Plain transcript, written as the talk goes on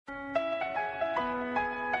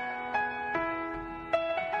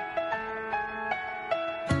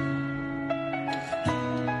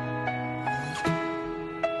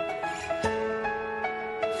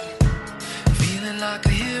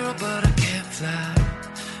fly.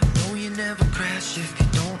 No, you never crash if you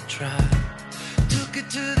don't try. Took it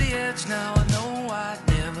to the edge, now I know I'm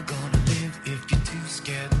never gonna live if you're too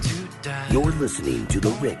scared to die. You're listening to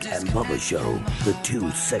The Rick and Bubba Show, the two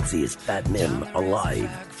sexiest fat men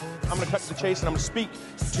alive. I'm going to cut to the chase and I'm going to speak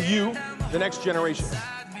to you, the next generation.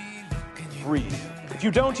 Breathe. If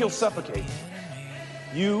you don't, you'll suffocate.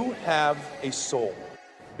 You have a soul.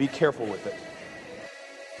 Be careful with it.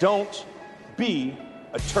 Don't be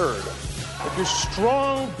a turd. If you're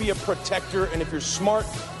strong, be a protector, and if you're smart,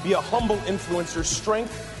 be a humble influencer.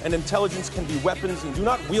 Strength and intelligence can be weapons, and do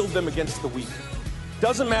not wield them against the weak.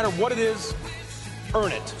 Doesn't matter what it is,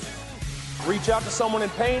 earn it. Reach out to someone in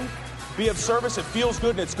pain, be of service, it feels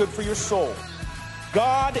good, and it's good for your soul.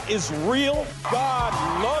 God is real. God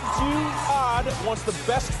loves you. God wants the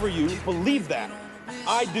best for you. Believe that.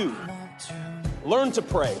 I do. Learn to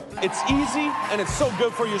pray. It's easy, and it's so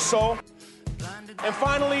good for your soul. And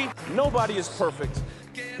finally, nobody is perfect.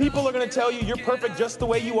 People are going to tell you you're perfect just the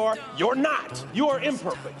way you are. You're not. You are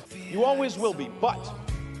imperfect. You always will be. But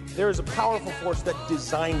there is a powerful force that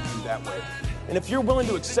designed you that way. And if you're willing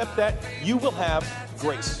to accept that, you will have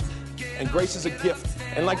grace. And grace is a gift.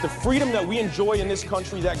 And like the freedom that we enjoy in this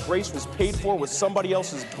country, that grace was paid for with somebody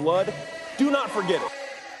else's blood. Do not forget it.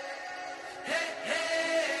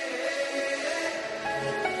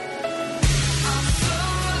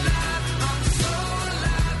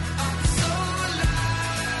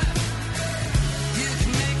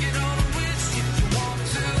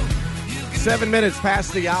 7 minutes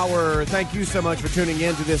past the hour. Thank you so much for tuning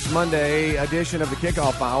in to this Monday edition of the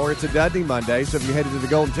Kickoff Hour. It's a Dudney Monday, so if you're headed to the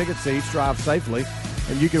Golden Ticket seats, drive safely,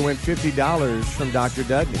 and you can win $50 from Dr.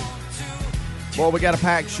 Dudney. Well, we got a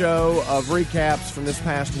packed show of recaps from this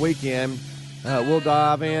past weekend. We'll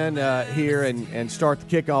dive in here and start the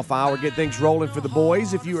Kickoff Hour, get things rolling for the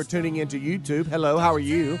boys. If you are tuning into YouTube, hello, how are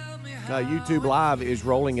you? YouTube Live is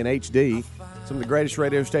rolling in HD. Some of the greatest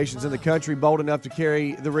radio stations in the country, bold enough to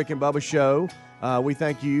carry the Rick and Bubba Show. We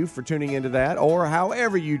thank you for tuning into that, or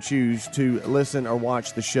however you choose to listen or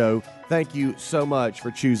watch the show. Thank you so much for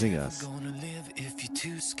choosing us.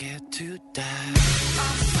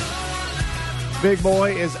 Big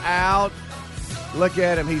Boy is out. Look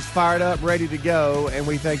at him. He's fired up, ready to go, and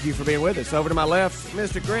we thank you for being with us. Over to my left,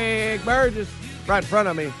 Mr. Greg Burgess. Right in front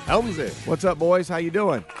of me, Helmsy. What's up, boys? How you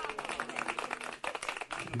doing?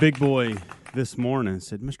 Big Boy this morning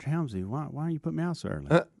said, Mr. Helmsy, why you put me out so early?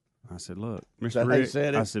 I said, look, Mr. Rick,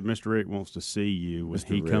 I said, Mr. Rick wants to see you when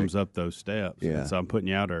he comes up those steps. Yeah. And so I'm putting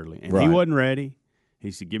you out early. And he wasn't ready.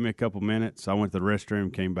 He said, give me a couple minutes. I went to the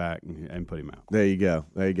restroom, came back, and put him out. There you go.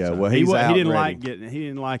 So well, he didn't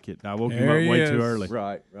like it. I woke him up way too early.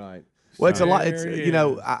 Right. Well, it's a lot. It's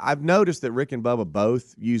I've noticed that Rick and Bubba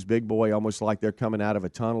both use Big Boy almost like they're coming out of a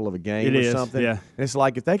tunnel of a game or something. Yeah. And it's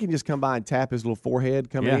like if they can just come by and tap his little forehead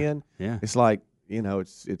coming in. Yeah. It's like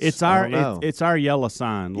it's our yellow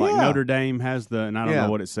sign. Like Notre Dame has and I don't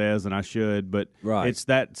know what it says, and I should, but it's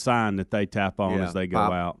that sign that they tap on as they go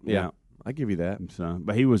out. Yeah. I give you that. So,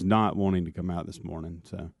 but he was not wanting to come out this morning.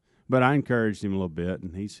 So, but I encouraged him a little bit,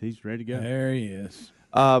 and he's ready to go. There he is.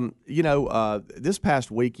 This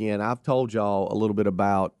past weekend, I've told y'all a little bit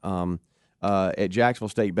about at Jacksonville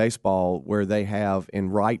State Baseball, where they have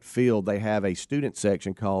in right field, they have a student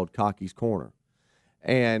section called Cocky's Corner,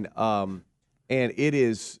 and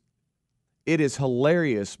it is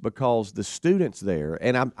hilarious because the students there,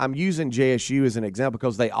 and I'm using JSU as an example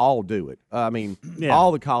because they all do it. I mean,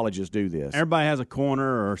 all the colleges do this. Everybody has a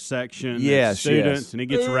corner or section. Students, and it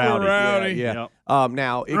gets rowdy. Yeah.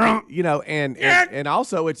 Now, and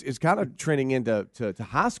also it's kind of trending into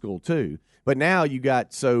high school too. But now you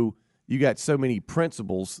got so many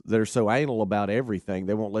principals that are so anal about everything.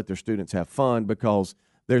 They won't let their students have fun because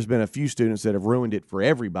there's been a few students that have ruined it for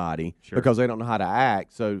everybody because they don't know how to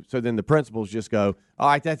act. So then the principals just go, all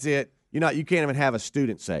right, that's it. You can't even have a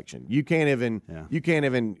student section. You can't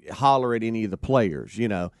even holler at any of the players,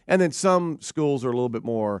 And then some schools are a little bit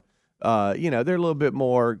more, they're a little bit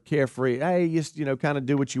more carefree. Hey, just, kind of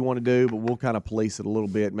do what you want to do, but we'll kind of police it a little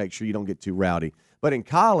bit, make sure you don't get too rowdy. But in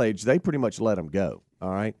college, they pretty much let them go,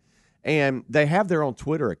 all right? And they have their own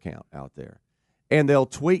Twitter account out there. And they'll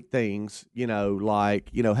tweet things, like,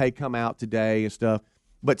 hey, come out today and stuff.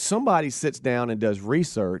 But somebody sits down and does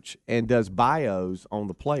research and does bios on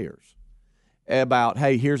the players about,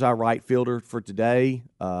 hey, here's our right fielder for today,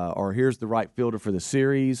 or here's the right fielder for the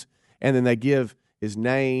series. And then they give his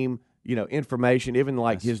name, information, even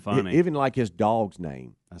like his dog's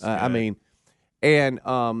name.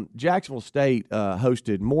 Jacksonville State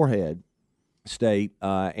hosted Morehead State,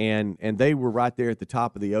 and they were right there at the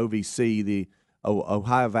top of the OVC, the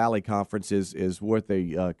Ohio Valley Conference is what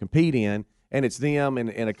they compete in, and it's them and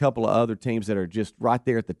a couple of other teams that are just right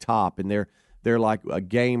there at the top, and they're like a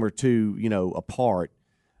game or two, apart.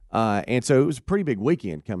 And so it was a pretty big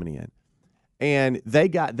weekend coming in, and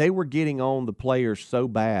they were getting on the players so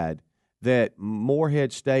bad that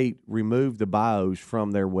Morehead State removed the bios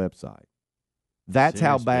from their website. That's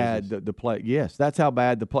serious how bad the play. Yes, that's how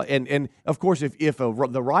bad the play. And of course, if the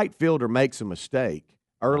right fielder makes a mistake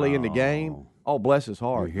early in the game, bless his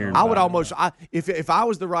heart. I would almost, if I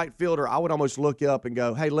was the right fielder, I would almost look up and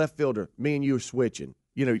go, "Hey, left fielder, me and you are switching.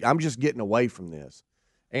 I'm just getting away from this."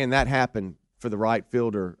 And that happened for the right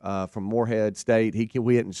fielder from Morehead State.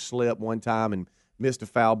 We hadn't slipped one time and missed a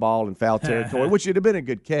foul ball in foul territory, which would have been a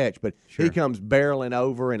good catch, but he comes barreling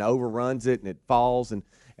over and overruns it, and it falls.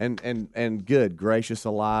 And good gracious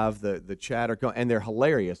alive, the chatter, and they're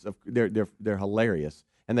hilarious. They're hilarious,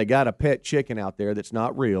 and they got a pet chicken out there that's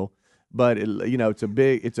not real, but it's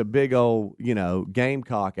a big old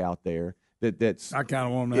gamecock out there that's. I kind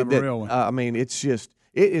of want to have a real one. I mean, it's just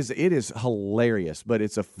it is hilarious, but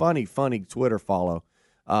it's a funny Twitter follow.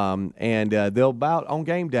 And they'll on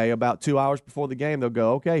game day about 2 hours before the game, they'll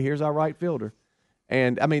go, okay, here's our right fielder.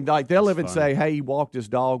 And I mean, like they'll even say, "Hey, he walked his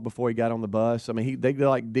dog before he got on the bus." I mean, they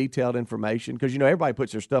like detailed information because everybody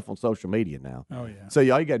puts their stuff on social media now. Oh yeah. So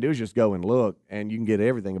all you got to do is just go and look, and you can get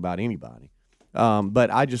everything about anybody. But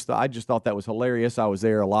I just thought that was hilarious. I was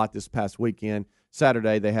there a lot this past weekend.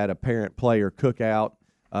 Saturday they had a parent-player cookout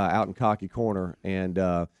out in Cocky Corner, and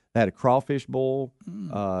they had a crawfish bowl,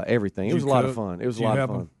 everything. It was a lot of fun. It was a lot of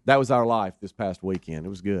fun. That was our life this past weekend. It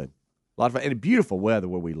was good. A lot of fun, and beautiful weather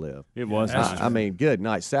where we live. It was. I mean, good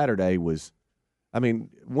night. Saturday was. I mean,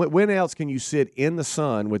 when else can you sit in the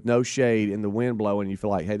sun with no shade and the wind blowing, and you feel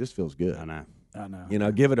like, hey, this feels good? I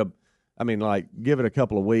know. Give it a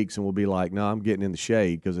couple of weeks, and we'll be like, no, I'm getting in the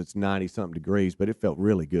shade because it's 90-something degrees. But it felt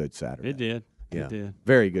really good Saturday. It did. Yeah, it did.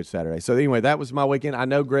 Very good Saturday. So anyway, that was my weekend. I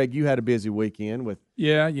know, Greg, you had a busy weekend with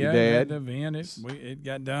your dad. The event. It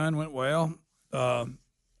got done, went well.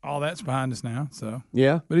 All that's behind us now. So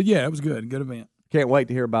yeah, but it was good. Good event. Can't wait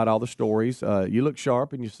to hear about all the stories. You look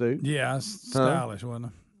sharp in your suit. Yeah, stylish,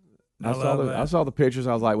 wasn't I? I saw the pictures.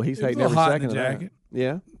 I was like, well, he's hating every second of that. Jacket.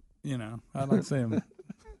 Yeah. I'd like to see him.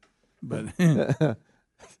 But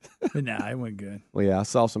nah, it went good. Well, yeah, I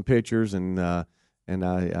saw some pictures and I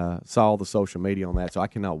saw all the social media on that, so I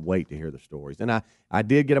cannot wait to hear the stories. And I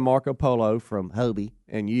did get a Marco Polo from Hobie,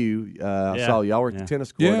 and you. I saw y'all were at the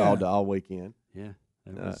tennis court all weekend. Yeah,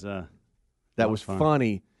 that was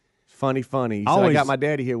funny. Funny. So I got my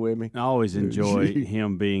daddy here with me. I always enjoy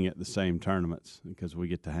him being at the same tournaments because we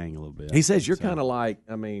get to hang a little bit. He says you're kind of like,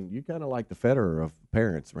 you're kind of like the Federer of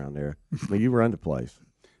parents around there. I mean, you run the place.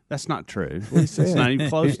 That's not true. He said. It's not even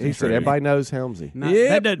close to true. He said everybody knows Helmsy.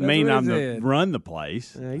 That doesn't mean I'm the run the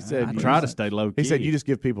place. Yeah, he said I try to stay low key. He said you just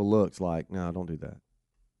give people looks like, no, don't do that.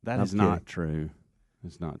 That is not true.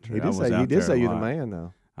 It's not true. He did say you're the man,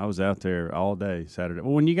 though. I was out there all day Saturday.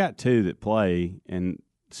 Well, when you got two that play and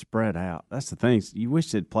spread out, that's the thing. You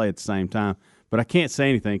wish they'd play at the same time, but I can't say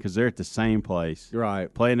anything because they're at the same place,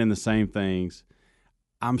 right? Playing in the same things.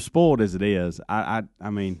 I'm spoiled as it is. I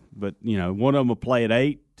mean, but one of them will play at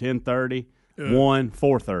 8, 10:30, 1,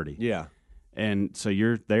 4:30. Yeah, and so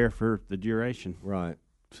you're there for the duration, right?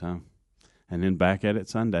 So, and then back at it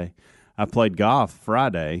Sunday. I played golf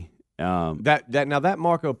Friday. That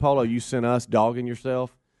Marco Polo you sent us dogging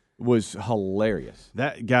yourself was hilarious.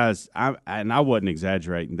 That guys, I wasn't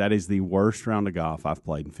exaggerating. That is the worst round of golf I've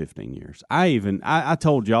played in 15 years. I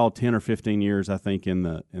told y'all 10 or 15 years I think in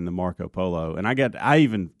the Marco Polo, and I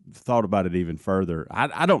even thought about it even further.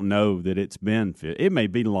 I don't know that it's been. It may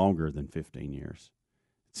be longer than 15 years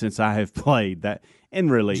since I have played that. And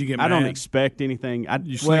really, I don't expect anything.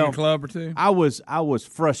 You swing a club or two? I was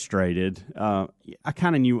frustrated. I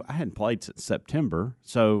kind of knew I hadn't played since September,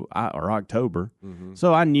 or October,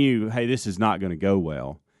 so I knew, hey, this is not going to go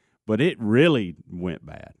well. But it really went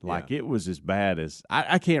bad. Like it was as bad as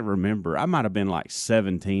I can't remember. I might have been like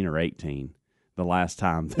 17 or 18 the last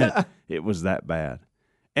time that it was that bad.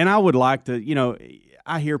 And I would like to,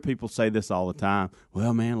 I hear people say this all the time.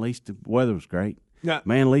 Well, man, at least the weather was great. Yeah.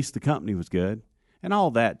 Man, at least the company was good. And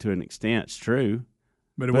all that to an extent is true.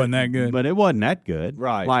 But it wasn't that good. But it wasn't that good.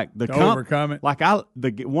 Right. Like overcome it. Like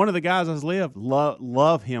one of the guys I was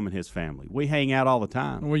love him and his family. We hang out all the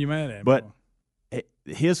time. What are you mad at? But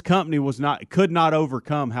his company could not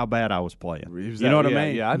overcome how bad I was playing. You know what I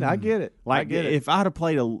mean? Yeah, I get it. Like if I'd have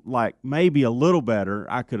played maybe a little better,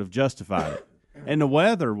 I could have justified it. And the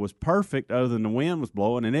weather was perfect other than the wind was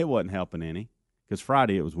blowing, and it wasn't helping any because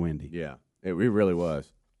Friday it was windy. Yeah, it really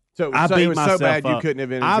was. So it was so bad you couldn't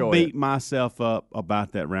have enjoyed it. I beat myself up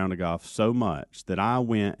about that round of golf so much that I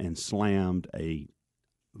went and slammed a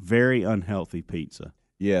very unhealthy pizza.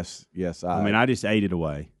 Yes. I mean, I just ate it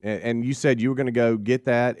away. And you said you were going to go get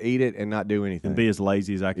that, eat it, and not do anything. And be as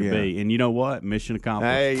lazy as I could be. And you know what? Mission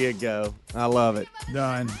accomplished. There you go. I love it.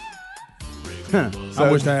 Done. I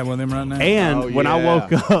wish I had one of them right now. And when I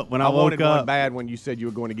woke up, I wanted one bad when you said you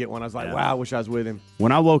were going to get one. I was like, wow, I wish I was with him.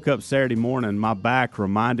 When I woke up Saturday morning, my back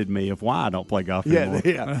reminded me of why I don't play golf anymore.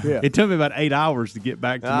 Yeah. It took me about 8 hours to get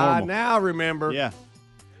back to normal. Now I remember. Yeah.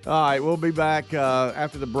 All right, we'll be back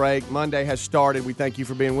after the break. Monday has started. We thank you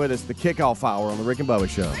for being with us. The kickoff hour on the Rick and Bubba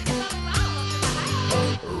Show.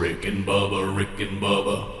 Rick and Bubba, Rick and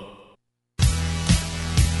Bubba.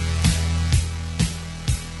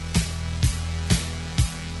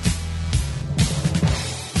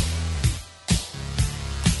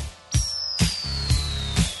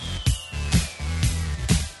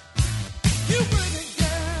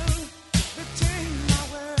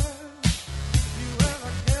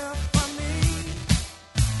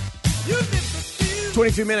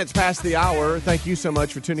 22 minutes past the hour. Thank you so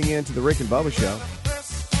much for tuning in to the Rick and Bubba Show.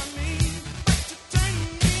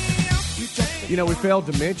 You know, we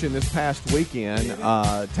failed to mention this past weekend,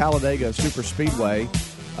 Talladega Super Speedway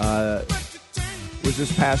was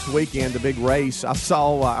this past weekend, the big race. I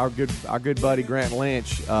saw our good buddy Grant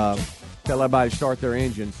Lynch tell everybody to start their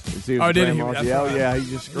engines. Oh, did he? Yeah, he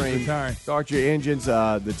just screamed, start your engines.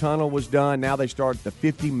 The tunnel was done. Now they start the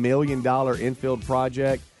 $50 million infield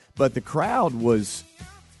project. But the crowd was,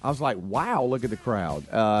 I was like, wow, look at the crowd.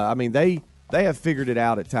 I mean, they have figured it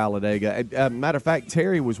out at Talladega. Matter of fact,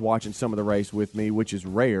 Terry was watching some of the race with me, which is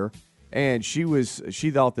rare. And she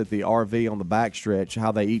thought that the RV on the backstretch,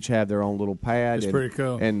 how they each have their own little pad. It's pretty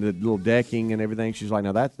cool. And the little decking and everything. She's like,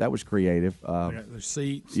 no, that was creative. The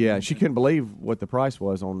seats. Yeah, she couldn't believe what the price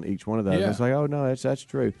was on each one of those. Yeah. I was like, oh, no, that's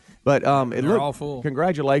true. But they're all full.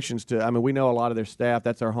 Congratulations to, I mean, we know a lot of their staff.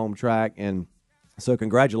 That's our home track. And so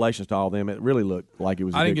congratulations to all of them. It really looked like it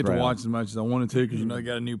was a I didn't big get crowd. to watch as much as I wanted to because, you know, they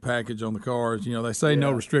got a new package on the cars. You know, they say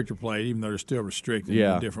no restrictor plate, even though they're still restricted in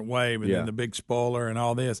a different way. But then the big spoiler and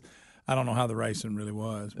all this. I don't know how the racing really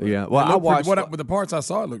was. Yeah, well, I watched with the parts I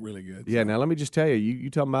saw, it looked really good. Yeah, now let me just tell you, you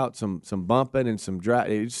talking about some bumping and some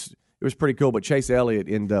drag. It was pretty cool. But Chase Elliott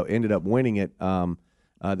ended up winning it.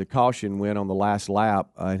 The caution went on the last lap,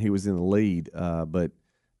 and he was in the lead. But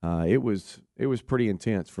it was pretty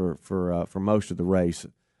intense for most of the race.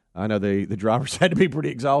 I know the drivers had to be pretty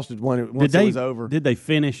exhausted once it was over. Did they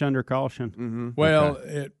finish under caution? Mm-hmm. Well,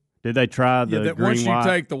 did they try the green once you white?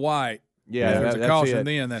 take the white? Yeah, if there's a caution, it.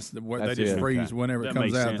 Then they just freeze. Okay. Whenever it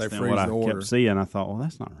comes out, they freeze the order. I kept seeing, I thought, well,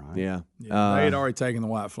 that's not right. Yeah. They had already taken the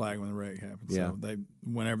white flag when the wreck happened. So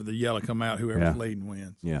whenever the yellow come out, whoever's leading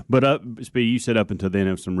wins. Yeah. But Speedy, you said up until then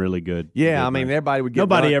it was some really good. Yeah, good I mean, everybody would get.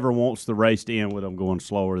 Nobody ever wants the race to end with them going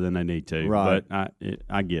slower than they need to. Right. But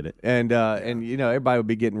I get it. And you know, everybody would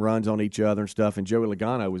be getting runs on each other and stuff. And Joey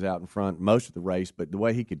Logano was out in front most of the race, but the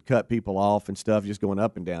way he could cut people off and stuff, just going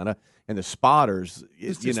up and down. And the spotters,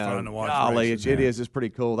 it's just fun to watch. It is. It's pretty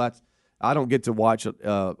cool. I don't get to watch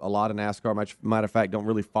a lot of NASCAR. Matter of fact, don't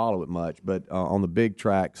really follow it much. But on the big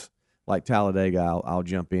tracks like Talladega, I'll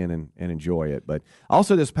jump in and enjoy it. But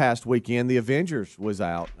also this past weekend, the Avengers was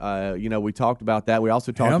out. You know, we talked about that. We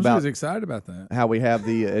also talked about. was excited about that. How we have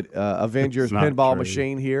the Avengers pinball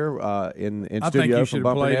machine here in I studio think you from should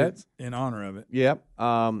have played Bumperheads. it in honor of it. Yep.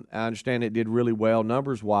 I understand it did really well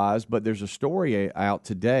numbers wise, but there's a story out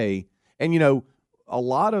today, and you know. A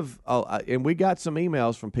lot of and we got some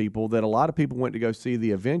emails from people that a lot of people went to go see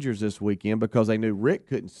the Avengers this weekend because they knew Rick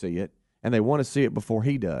couldn't see it, and they want to see it before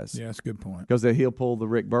he does. Yeah, that's a good point. Because he'll pull the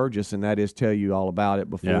Rick Burgess, and that is tell you all about it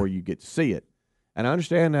before you get to see it. And I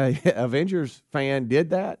understand a Avengers fan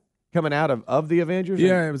did that coming out of the Avengers.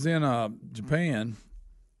 Yeah, it was in Japan.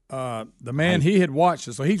 The man, he had watched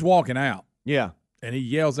it, so he's walking out. Yeah. And he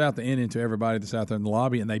yells out the ending to everybody that's out there in the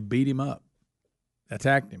lobby, and they beat him up,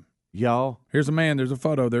 attacked him. Y'all, here's a man. There's a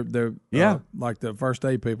photo. They're like the first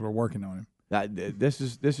aid people are working on him. This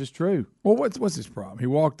is true. Well, what's his problem? He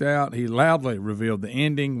walked out. He loudly revealed the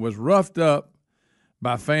ending was roughed up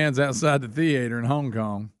by fans outside the theater in Hong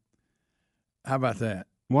Kong. How about that?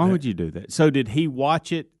 Why would you do that? So did he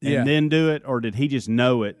watch it and then do it, or did he just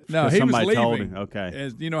know it? No, he somebody was leaving. Told him. Okay.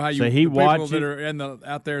 As you know how so he people that are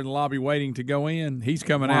out there in the lobby waiting to go in. He's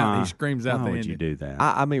coming out. And he screams out the ending. Why would you do that?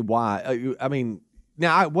 I mean, why? I mean.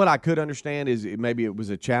 Now, what I could understand is maybe it was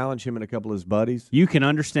a challenge, him and a couple of his buddies. You can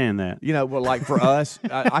understand that. You know, well, like for us,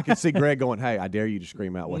 I could see Greg going, hey, I dare you to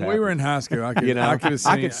scream out what happened. We were in high school. I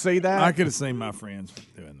could see that. I could have seen my friends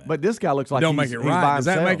doing that. But this guy looks like Don't make it right. Does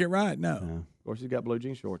that make it right? No. Of course, he's got blue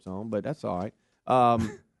jean shorts on, but that's all right. I'll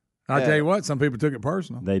tell you what, some people took it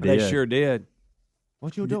personal. They did. They sure did.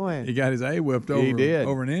 What you doing? He got his A whipped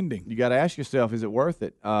over an ending. You got to ask yourself, is it worth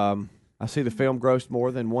it? I see the film grossed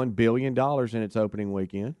more than $1 billion in its opening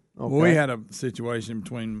weekend. Okay. Well, we had a situation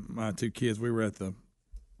between my two kids. We were at the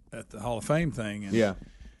Hall of Fame thing, and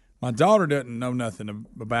my daughter doesn't know nothing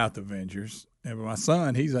about the Avengers, and my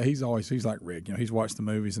son, he's like Rick. You know, he's watched the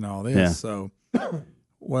movies and all this. Yeah. So,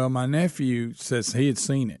 well, my nephew says he had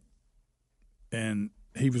seen it, and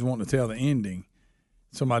he was wanting to tell the ending.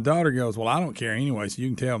 So my daughter goes, "Well, I don't care anyway, so you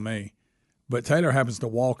can tell me." But Taylor happens to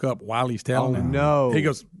walk up while he's telling him. No, he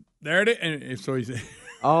goes, "There it is," and so he said.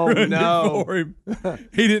 Oh, no.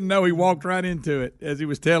 He didn't know. He walked right into it as he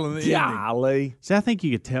was telling the ending. See, I think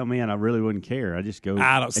you could tell me, and I really wouldn't care. I just go.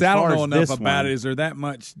 I don't know enough about it. Is there that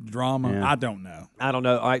much drama? Yeah. I don't know. I don't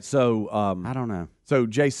know. All right, so I don't know. So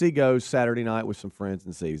JC goes Saturday night with some friends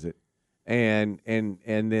and sees it, and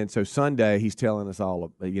then so Sunday he's telling us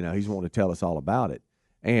all. You know, he's wanting to tell us all about it.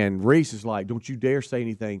 And Reese is like, "Don't you dare say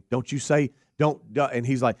anything. Don't you say." And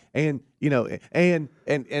he's like, and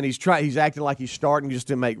he's acting like he's starting just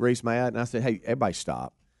to make Reese mad. And I said, "Hey, everybody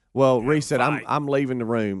stop." Well, Reese said, I'm leaving the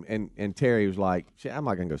room. And Terry was like, "I'm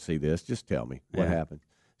not going to go see this. Just tell me what happened."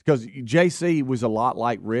 Because JC was a lot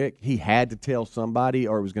like Rick. He had to tell somebody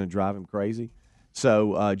or it was going to drive him crazy.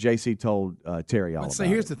 So JC told Terry all about it. So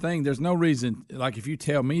here's the thing. There's no reason, like if you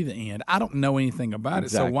tell me the end, I don't know anything about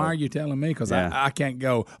it. So why are you telling me? Because I can't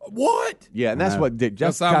go, what? Yeah, and that's what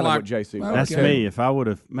that's kind of what JC was. That's me. If I would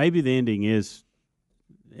have, maybe the ending is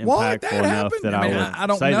impactful enough that I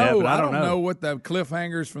would say that, but I don't know what the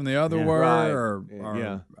cliffhangers from the other were. Or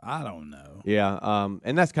I don't know. Yeah,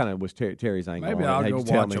 and that's kind of was Terry's angle. Maybe I'll go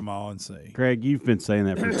watch them all and see. Greg, you've been saying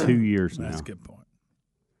that for 2 years now. That's a good point.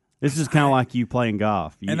 This is kind of like you playing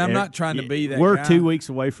golf. And I'm not trying to be that We're guy. 2 weeks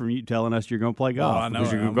away from you telling us you're going to play golf. I know.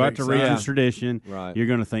 Because you're going to go out to Regions Tradition. Right. You're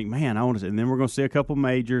going to think, man, I want to. And then we're going to see a couple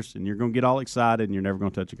majors, and you're going to get all excited, and you're never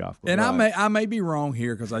going to touch a golf club. And I may be wrong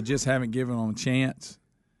here because I just haven't given them a chance.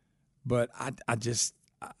 But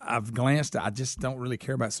I've glanced. I just don't really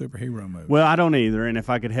care about superhero movies. Well, I don't either. And if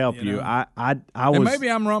I could help you, I was. And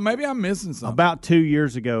maybe I'm wrong. Maybe I'm missing something. About 2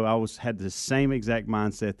 years ago, I had the same exact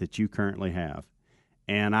mindset that you currently have.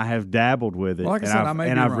 And I have dabbled with it, like I said,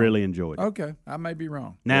 I've really enjoyed it. Okay, I may be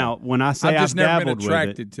wrong. Now, when I say I've never dabbled been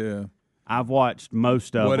attracted with it, to I've watched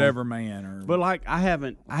most of whatever them. man. But like I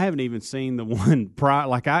haven't even seen the one prior.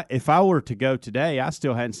 Like if I were to go today, I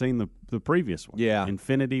still hadn't seen the previous one. Yeah,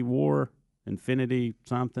 Infinity War, Infinity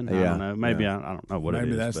something. I don't know. Maybe I don't know what it is.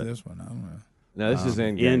 Maybe that's this one. I don't know. No, this is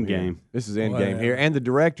Endgame. This is Endgame here, and the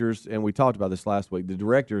directors. And we talked about this last week. The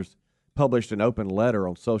directors published an open letter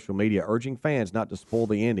on social media urging fans not to spoil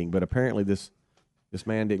the ending, but apparently this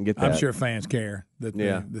man didn't get that. I'm sure fans care that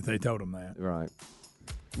they told him that. Right.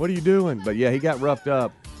 What are you doing? But, yeah, he got roughed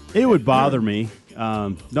up. It would bother me.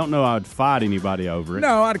 Don't know I would fight anybody over it.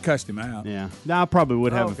 No, I'd have cussed him out. Yeah. Now, I probably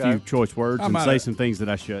would have a few choice words and say some things that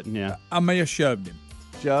I shouldn't, yeah. I may have shoved him.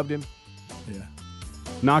 Shoved him? Yeah.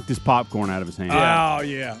 Knocked his popcorn out of his hand. Oh,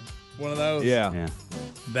 yeah. One of those? Yeah.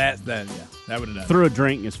 That would have done it. Threw a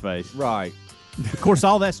drink in his face. Right. Of course,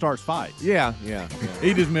 all that starts fights. Yeah.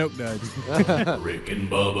 Eat his milk duds. Rick and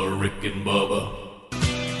Bubba.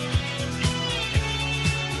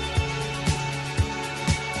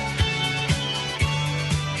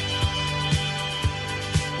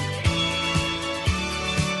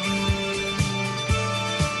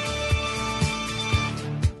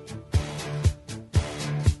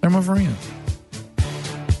 They're my friends.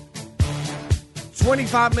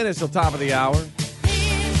 25 minutes till top of the hour.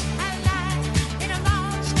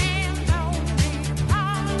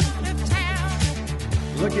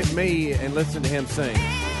 Look at me and listen to him sing.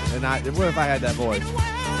 And what if I had that voice?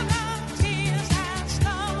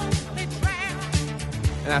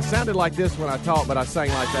 And I sounded like this when I talked, but I sang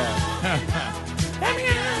like that.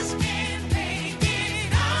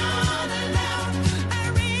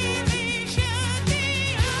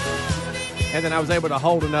 And then I was able to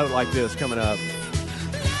hold a note like this coming up.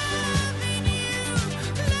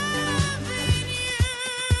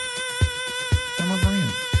 They're my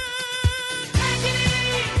friends.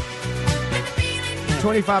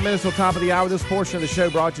 25 minutes till top of the hour. This portion of the show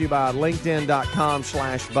brought to you by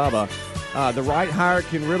LinkedIn.com/Bubba. The right hire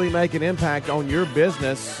can really make an impact on your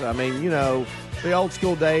business. I mean, the old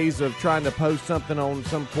school days of trying to post something on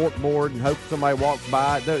some cork board and hope somebody walks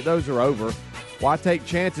by, those are over. Why take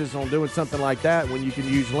chances on doing something like that when you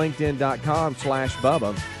can use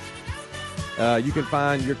LinkedIn.com/Bubba? You can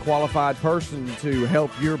find your qualified person to help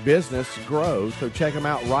your business grow. So check them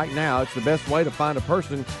out right now. It's the best way to find a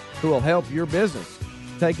person who will help your business.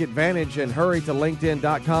 take advantage and hurry to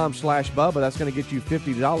LinkedIn.com/Bubba. That's going to get you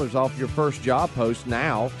 $50 off your first job post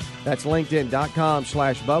now. That's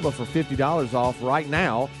LinkedIn.com/Bubba for $50 off right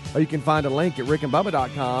now. Or you can find a link at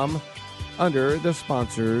rickandbubba.com under the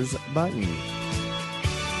sponsors button.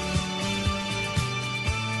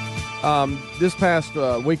 This past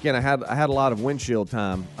weekend, I had a lot of windshield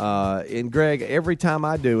time. And Greg, every time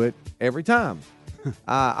I do it,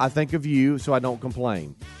 I think of you, so I don't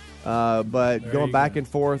complain. But going back and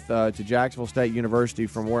forth to Jacksonville State University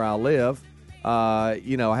from where I live, I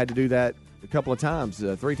had to do that a couple of times,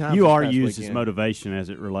 3 times. You are used as motivation as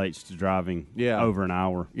it relates to driving over an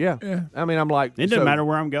hour. Yeah. I mean, I'm like... It doesn't matter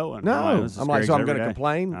where I'm going. No. I'm like, so I'm going to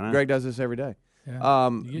complain? Greg does this every day. Yeah.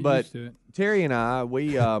 But Terry and I,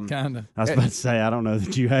 we... kind of. I was about to say, I don't know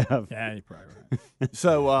that you have. Yeah, you're probably right.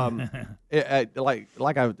 So,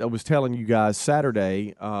 like I was telling you guys,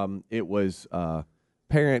 Saturday, it was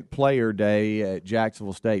parent-player day at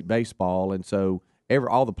Jacksonville State baseball, and so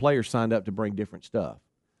all the players signed up to bring different stuff.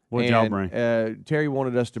 What did y'all bring? Terry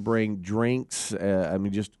wanted us to bring drinks.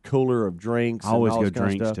 Just cooler of drinks. I always go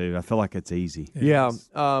drinks too. I feel like it's easy. Yeah.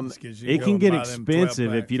 It can get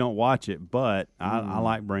expensive if you don't watch it, but I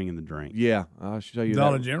like bringing the drink. Yeah, I'll show you.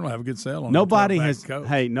 Dollar General have a good sale on. Nobody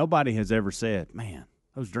has ever said, "Man,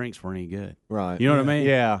 those drinks weren't any good." Right. You know what I mean?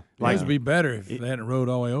 Yeah. Like it'd be better if they hadn't rode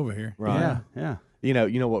all the way over here. Right. Yeah. You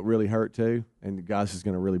know what really hurt too, and the guys is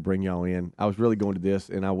going to really bring y'all in. I was really going to this,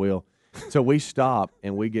 and I will. So we stop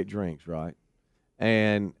and we get drinks, right?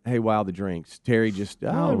 And hey, wow, the drinks. Terry just,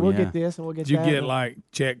 we'll get this and we'll get that. Did you get like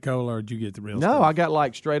Czech Cola or did you get the real stuff? No, I got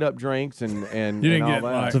like straight up drinks and you didn't and get all that.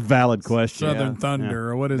 like It's a valid question. Southern Thunder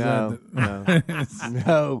or what is that?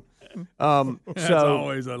 No. That's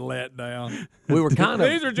always a letdown. We were kind of.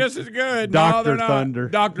 These are just as good. Dr. No, Thunder.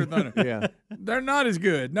 Dr. Thunder. Yeah. They're not as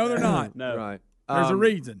good. No, they're not. No. Right. There's a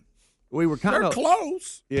reason. We were kind They're of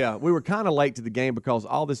close. Yeah, we were kind of late to the game because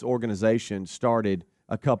all this organization started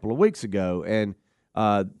a couple of weeks ago, and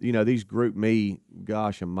these Group Me,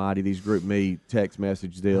 gosh almighty, these Group Me text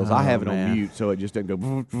message deals. I have it on mute, so it just doesn't go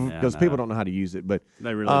because people don't know how to use it. But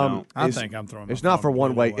they really don't. I think I'm throwing. It's not for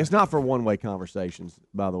one way. It's not for one way conversations,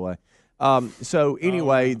 by the way. So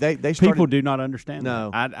anyway, they started. People do not understand.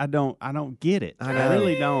 No, that. I don't get it. I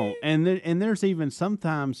really don't. And there's even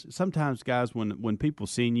sometimes guys when people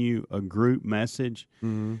send you a group message,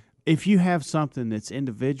 if you have something that's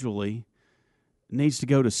individually needs to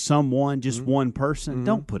go to someone, just one person,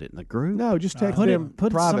 don't put it in the group. No, just text them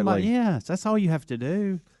put privately. Somebody, yes, that's all you have to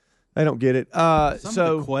do. They don't get it. Some of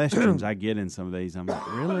the questions I get in some of these, I'm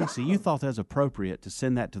like, really? So you thought that was appropriate to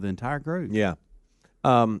send that to the entire group? Yeah.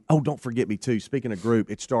 Don't forget me too. Speaking of group,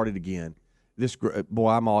 it started again. This boy,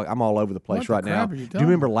 I'm all over the place right now. Do you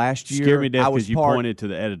remember last year? Scared me to death because you pointed to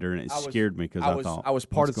the editor and it scared me because I thought I was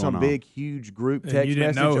part of some big, huge group And text you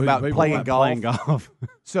didn't message know about playing golf.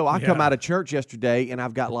 So I come out of church yesterday and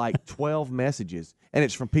I've got like 12 messages, and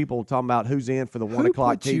it's from people talking about who's in for the 1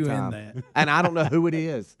 o'clock tea time, and I don't know who it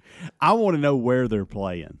is. I want to know where they're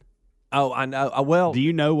playing. Oh, I know. Well, do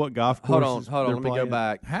you know what golf course? Hold on. Let me go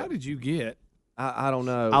back. How did you get? I don't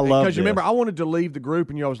know. I love because you remember I wanted to leave the group,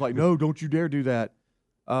 and you always like, no, don't you dare do that.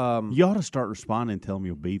 You ought to start responding and tell them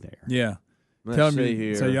you'll be there. Yeah. Tell me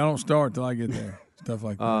here. So y'all don't start till I get there. Stuff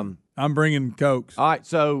like that. I'm bringing Cokes. All right,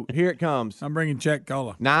 so here it comes. I'm bringing Czech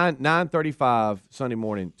Cola. 9:35 Sunday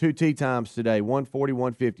morning. 2 tea times today. 140,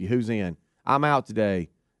 150. Who's in? I'm out today.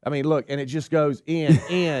 I mean, look, and it just goes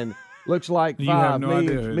in. Looks like You 5. have no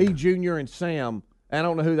idea. Me, Junior, and Sam. I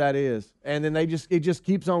don't know who that is. And then it just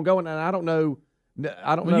keeps on going, and I don't know.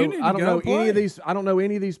 I don't know any of these. I don't know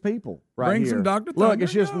any of these people. Bring here. some Dr. Look, Thunder,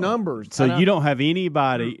 it's just no. numbers. So you don't have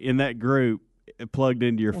anybody in that group plugged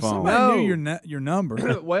into your phone. Somebody knew your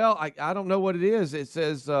number. Well, I don't know what it is. It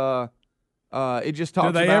says it just talks.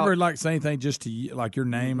 Do they about, ever like say anything just to you, like your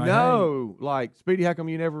name? Like, no, like Speedy. How come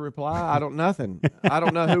you never reply? I don't nothing. I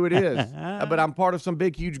don't know who it is, but I'm part of some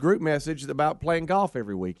big huge group message about playing golf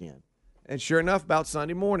every weekend. And sure enough, about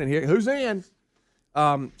Sunday morning here, who's in?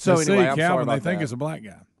 So anyway, I'm Calvin, sorry about they think that. it's a black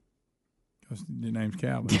guy. Your name's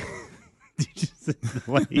Calvin. Did you see the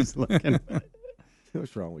way he's looking?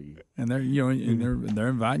 What's wrong with you? And they're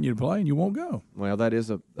inviting you to play, and you won't go. Well, that is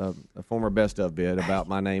a former best of bit about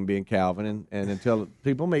my name being Calvin, and until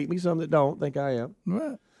people meet me, some that don't think I am.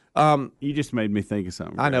 What? You just made me think of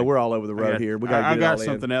something. I know Greg. we're all over the road here. We got. I got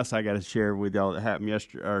something else I got to share with y'all that happened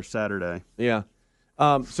yesterday or Saturday. Yeah.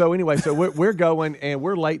 So anyway, so we're going and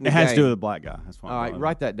we're late in the game. It has to do with a black guy. That's why. All right,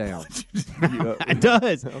 write that down. It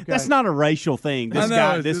does. Okay. That's not a racial thing.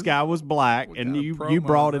 This guy was black, and you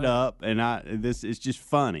brought it up, and it's just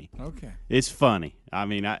funny. Okay, it's funny. I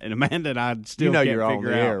mean, and Amanda and I still can't you're figure on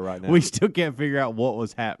the out. air right now. We still can't figure out what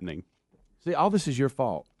was happening. See, all this is your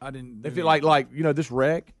fault. I didn't. They feel like this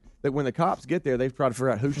wreck. That when the cops get there, they've tried to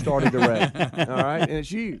figure out who started the wreck. All right, and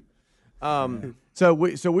it's you. So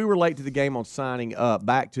we were late to the game on signing up.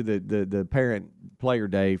 Back to the parent player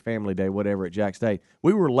day, family day, whatever at Jack State.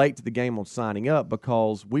 We were late to the game on signing up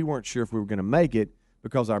because we weren't sure if we were going to make it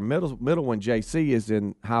because our middle one JC is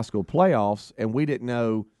in high school playoffs, and we didn't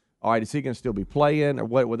know. All right, is he going to still be playing or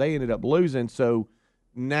what? Well, they ended up losing, so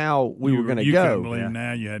now we were going to go. You couldn't believe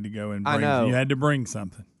now you had to go and bring. I know. You had to bring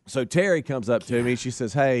something. So Terry comes up to me. She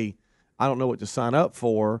says, "Hey, I don't know what to sign up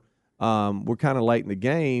for. We're kind of late in the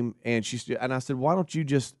game." And I said, "Why don't you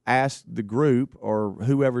just ask the group or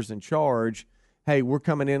whoever's in charge, hey, we're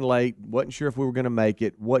coming in late. Wasn't sure if we were going to make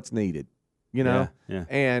it. What's needed?" You know? Yeah.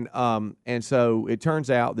 And so it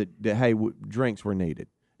turns out that hey, drinks were needed.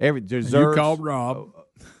 Every desserts. You called Rob.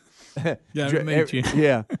 Yeah, to meet you.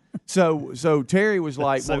 Yeah. So Terry was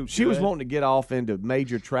like, she was wanting to get off into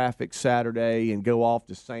major traffic Saturday and go off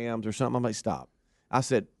to Sam's or something. I'm like, stop. I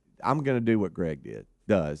said, I'm going to do what Greg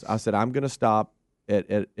does. I said, I'm going to stop at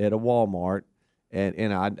a Walmart,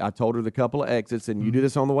 and I told her the couple of exits, and you do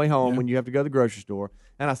this on the way home when you have to go to the grocery store.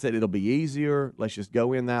 And I said, it'll be easier. Let's just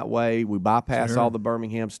go in that way. We bypass all the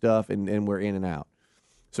Birmingham stuff, and we're in and out.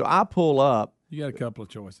 So I pull up. You got a couple of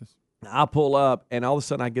choices. I pull up, and all of a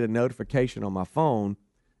sudden I get a notification on my phone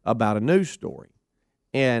about a news story.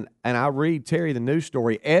 And I read Terry the news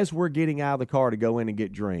story as we're getting out of the car to go in and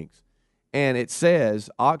get drinks. And it says,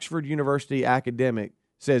 Oxford University academic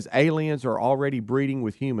says aliens are already breeding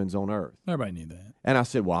with humans on Earth. Everybody knew that. And I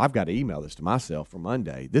said, well, I've got to email this to myself for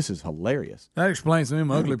Monday. This is hilarious. That explains some of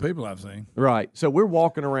them ugly people I've seen. Right. So we're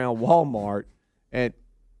walking around Walmart, and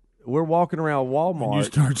you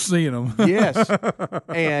start seeing them. Yes.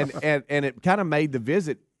 And it kind of made the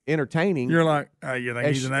visit entertaining. You're like, you think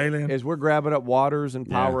he's an alien? As we're grabbing up waters and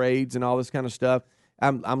Powerades and all this kind of stuff,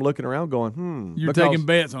 I'm looking around going, You're taking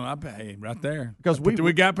bets on, hey, right there. Because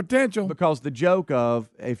we got potential. Because the joke of,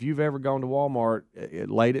 if you've ever gone to Walmart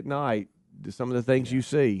late at night, some of the things you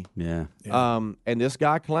see. Yeah. And this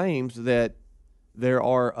guy claims that there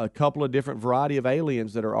are a couple of different variety of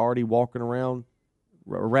aliens that are already walking around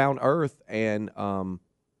Earth, and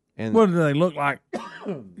what do they look like?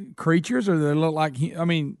 Creatures, or do they look like? I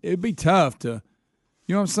mean, it'd be tough to,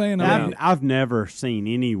 you know what I'm saying? I've never seen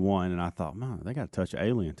anyone, and I thought, man, they got to touch an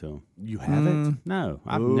alien to them. You haven't? No,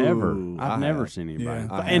 I've never seen anybody,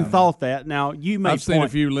 and thought that. Now I've seen a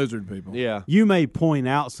few lizard people. Yeah, you may point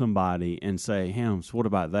out somebody and say, "Helms, what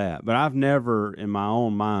about that?" But I've never, in my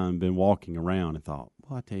own mind, been walking around and thought,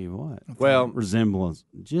 "Well, I tell you what, resemblance,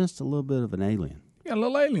 just a little bit of an alien." Got a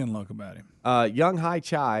little alien look about him. Young Hai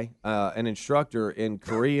Chai, an instructor in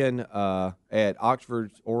Korean at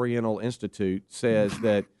Oxford's Oriental Institute, says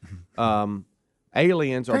that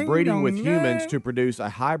aliens are breeding with humans to produce a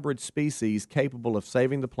hybrid species capable of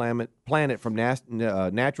saving the planet from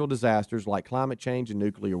natural disasters like climate change and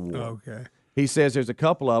nuclear war. Okay. He says there's a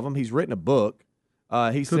couple of them. He's written a book.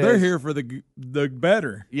 He says they're here for the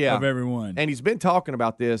better of everyone. And he's been talking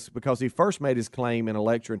about this because he first made his claim in a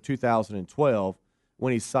lecture in 2012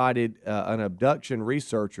 when he cited an abduction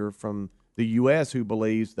researcher from the U.S. who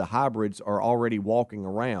believes the hybrids are already walking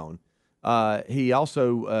around. He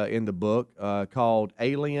also, in the book called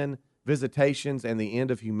Alien Visitations and the End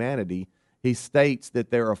of Humanity, he states that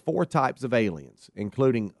there are 4 types of aliens,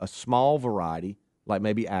 including a small variety, like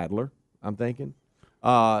maybe Adler, I'm thinking,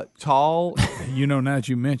 tall. Now that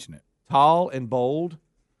you mention it. Tall and bold,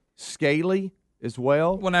 scaly as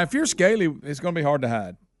well. Well, now, if you're scaly, it's going to be hard to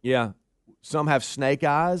hide. Yeah. Some have snake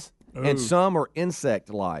eyes, and some are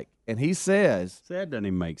insect-like. And he says that doesn't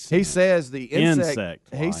even make sense. He says the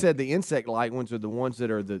insect. He said the insect-like ones are the ones that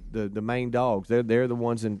are the main dogs. They're the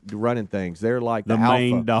ones running things. They're like the alpha.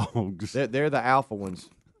 Main dogs. They're the alpha ones.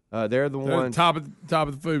 They're the ones top of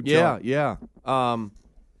the food chain. chart. Yeah.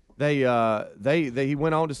 He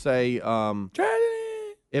went on to say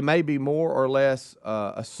it may be more or less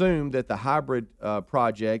assumed that the hybrid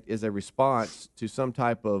project is a response to some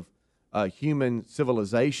type of human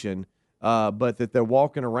civilization, but that they're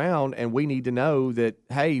walking around, and we need to know that,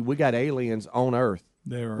 hey, we got aliens on Earth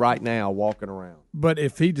right now walking around. But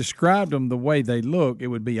if he described them the way they look, it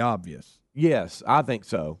would be obvious. Yes, I think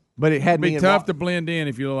so. But it had me tough to blend in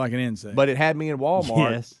if you look like an insect. But it had me in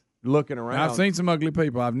Walmart looking around. I've seen some ugly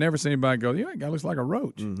people. I've never seen anybody go, that guy looks like a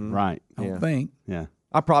roach. Mm-hmm. Right. I don't think. Yeah.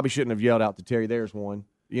 I probably shouldn't have yelled out to Terry, "There's one,"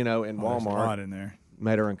 in There's a Walmart. lot in there.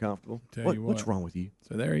 Made her uncomfortable. What's wrong with you?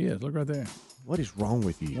 So there he is. Look right there. What is wrong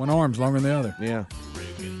with you? One arm's longer than the other. Yeah.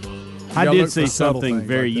 I Y'all did look see for subtle something things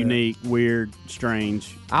very like that. unique, weird,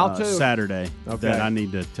 strange Saturday that I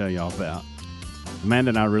need to tell y'all about. Amanda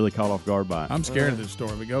and I really caught off guard by it. I'm scared of this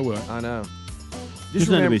story, but go with it. I know. Just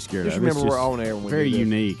nothing to be scared Just of. remember It's we're on air when we very do this.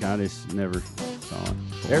 unique. I just never saw it.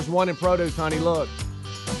 There's one in produce, honey. Look.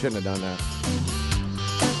 I shouldn't have done that.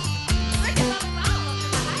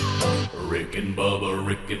 Rick and Bubba,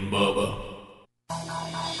 Rick and Bubba.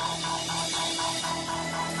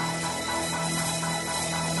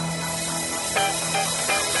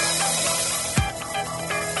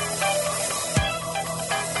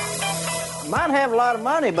 Might have a lot of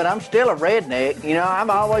money, but I'm still a redneck. I've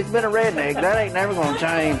always been a redneck. That ain't never gonna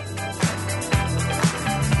change.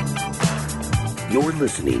 You're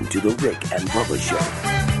listening to The Rick and Bubba Show.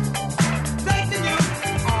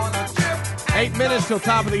 8 minutes till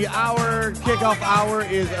top of the hour. Kickoff hour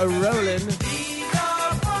is a-rolling.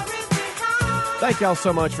 Thank y'all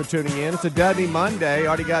so much for tuning in. It's a Dudney Monday.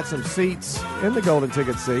 Already got some seats in the Golden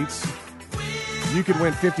Ticket seats. You can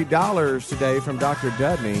win $50 today from Dr.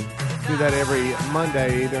 Dudney. Do that every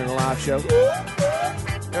Monday during a live show.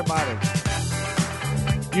 Everybody.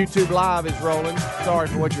 YouTube Live is rolling. Sorry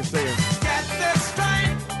for what you're seeing.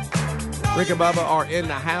 Rick and Bubba are in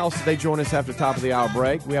the house. They join us after top of the hour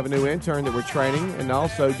break. We have a new intern that we're training. And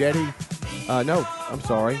also,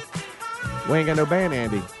 we ain't got no band,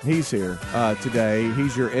 Andy. He's here today.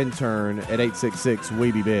 He's your intern at 866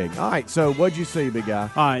 We Be Big. All right, so what'd you see, big guy?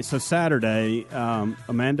 All right, so Saturday,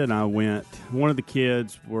 Amanda and I went. One of the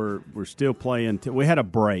kids were still playing. We had a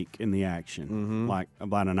break in the action, like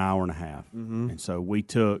about an hour and a half. And so we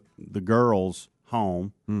took the girls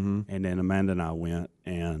home, and then Amanda and I went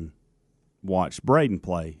and watched Braden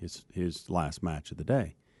play his last match of the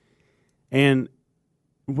day. And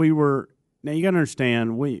now you got to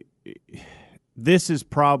understand, this is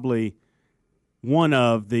probably one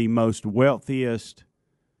of the most wealthiest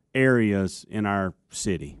areas in our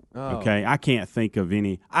city. Oh. Okay, I can't think of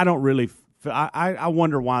any. I don't really. I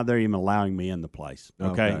wonder why they're even allowing me in the place.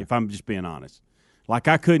 Okay, if I'm just being honest, like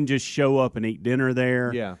I couldn't just show up and eat dinner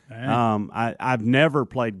there. Yeah. I've never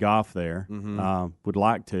played golf there. Would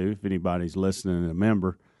like to if anybody's listening and a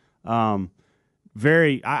member.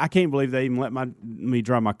 I can't believe they even let me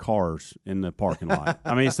drive my cars in the parking lot.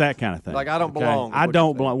 I mean, it's that kind of thing. Like I don't belong. I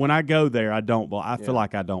don't belong. When I go there, I don't belong. I feel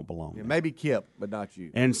like I don't belong. Yeah, maybe Kip, but not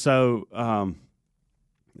you. And so,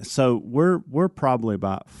 we're probably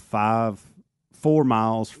about 4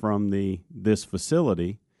 miles from this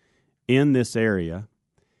facility in this area,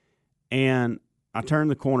 and I turn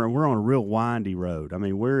the corner. We're on a real windy road. I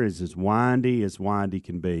mean, we're as windy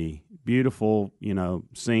can be. Beautiful,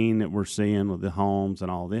 scene that we're seeing with the homes and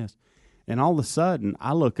all this. And all of a sudden,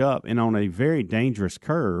 I look up, and on a very dangerous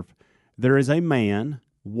curve, there is a man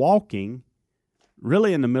walking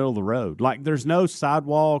really in the middle of the road. Like, there's no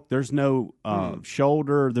sidewalk, there's no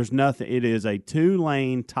shoulder, there's nothing. It is a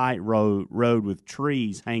 2-lane tight road with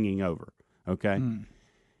trees hanging over, okay?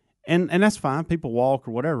 And that's fine. People walk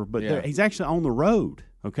or whatever, but he's actually on the road,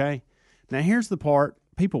 okay? Now, here's the part.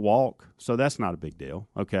 People walk, so that's not a big deal,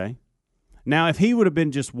 okay? Now, if he would have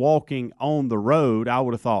been just walking on the road, I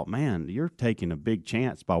would have thought, man, you're taking a big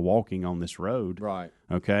chance by walking on this road. Right.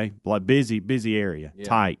 Okay? Like busy area,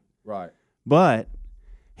 tight. Right. But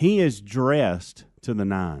he is dressed to the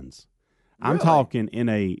nines. Really? I'm talking in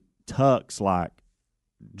a tux, like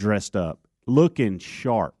dressed up, looking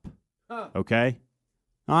sharp. Okay?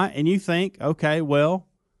 All right, and you think, okay, well,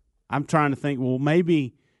 I'm trying to think, well,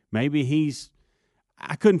 maybe he's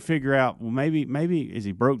I couldn't figure out, well, maybe is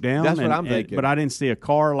he broke down? That's what I'm thinking. But I didn't see a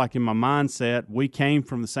car. Like in my mindset, we came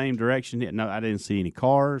from the same direction. No, I didn't see any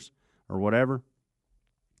cars or whatever.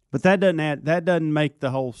 But that doesn't make the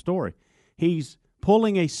whole story. He's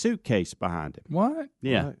pulling a suitcase behind him. What?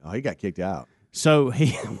 Yeah. Oh, he got kicked out. So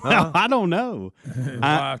I don't know.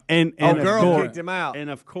 And girl kicked him out. And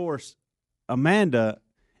of course, Amanda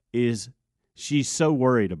she's so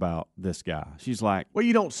worried about this guy. She's like, well,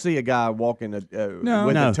 you don't see a guy walking with the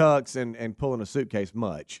tux and pulling a suitcase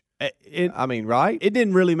much. I mean, right? It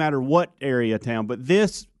didn't really matter what area of town, but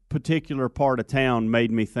this particular part of town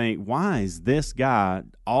made me think, why is this guy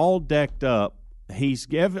all decked up? He's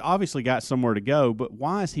obviously got somewhere to go, but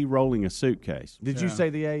why is he rolling a suitcase? Did you say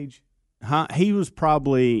the age? He was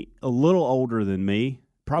probably a little older than me.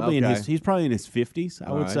 He's probably in his 50s,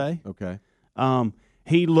 I would say. Okay.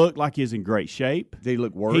 He looked like he was in great shape. Did he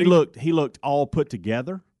look worried? He looked all put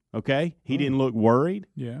together. Okay, he didn't look worried.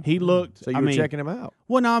 Yeah, he looked. So you were checking him out.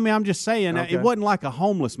 Well, no, I mean I'm just saying it wasn't like a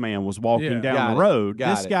homeless man was walking down the road.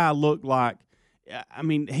 This guy looked like. I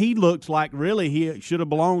mean, he looked like really he should have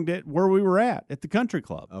belonged at where we were at the country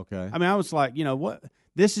club. Okay. I mean, I was like, what?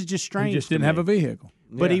 This is just strange. He just didn't have a vehicle.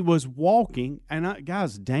 But he was walking, and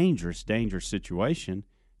guys, dangerous situation,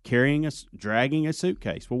 dragging a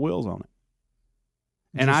suitcase with wheels on it.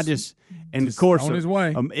 And of course, on his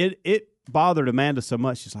way. It bothered Amanda so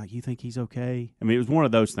much. She's like, "You think he's okay?" I mean, it was one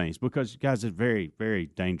of those things because, guys, it's a very, very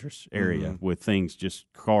dangerous area with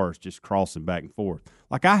cars just crossing back and forth.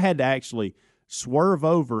 Like I had to actually swerve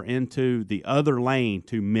over into the other lane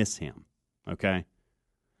to miss him. Okay.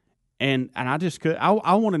 And I just could.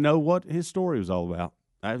 I want to know what his story was all about.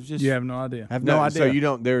 I was just. You have no idea. I have no idea. So you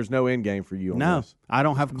don't. There's no end game for you on this. I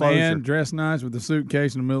don't have closure. Man dressed nice with a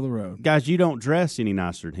suitcase in the middle of the road. Guys, you don't dress any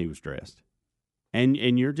nicer than he was dressed. And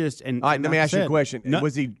you're just. And all right, let me ask you a question.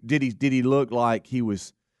 Was he? Did he look like he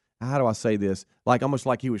was? How do I say this? Like almost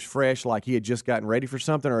like he was fresh, like he had just gotten ready for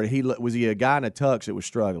something, or was he a guy in a tux that was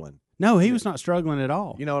struggling? No, he was not struggling at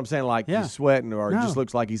all. You know what I'm saying? Like he's sweating, or it just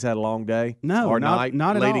looks like he's had a long day. No, or not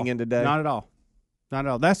leading into day. Not at all. Not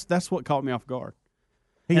at all. That's what caught me off guard.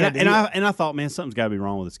 I thought, man, something's got to be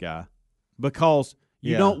wrong with this guy because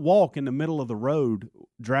you don't walk in the middle of the road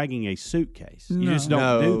dragging a suitcase. You just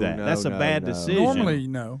don't do that. That's a bad decision. Normally,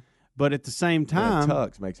 no. But at the same time,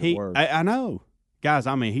 tux makes it worse. I know. Guys,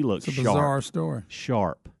 I mean, he looks sharp. It's a bizarre story.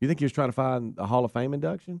 Sharp. You think he was trying to find a Hall of Fame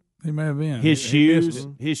induction? He may have been. His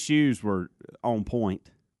shoes were on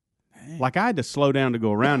point. Like I had to slow down to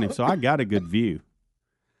go around him, so I got a good view.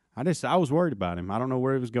 I was worried about him. I don't know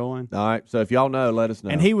where he was going. All right, so if y'all know, let us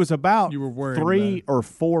know. And he was about 3 or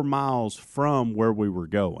 4 miles from where we were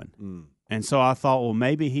going. And so I thought, well,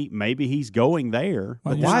 maybe he's going there.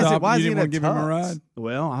 But why is he want to give him a ride?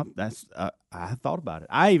 Well, I thought about it.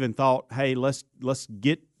 I even thought, hey, let's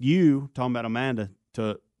get you, talking about Amanda,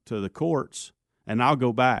 to the courts, and I'll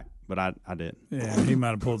go back. But I didn't. Yeah, he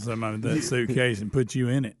might have pulled something out of that suitcase and put you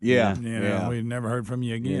in it. Yeah. We've never heard from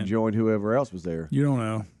you again. You joined whoever else was there. You don't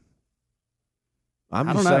know. I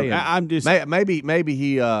don't know. I'm just maybe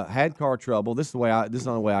he had car trouble. This is the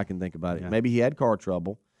only way I can think about it. Yeah. Maybe he had car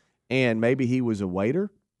trouble, and maybe he was a waiter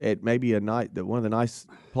at maybe one of the nice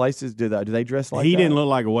places. Do they dress like that? He didn't look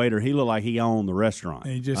like a waiter. He looked like he owned the restaurant.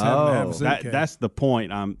 And he just happened to have a suitcase. That's the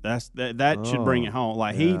point. That should bring it home.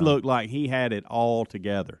 Like he looked like he had it all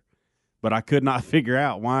together, but I could not figure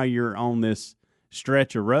out why you're on this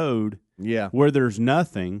stretch of road where there's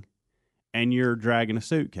nothing, and you're dragging a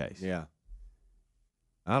suitcase. Yeah.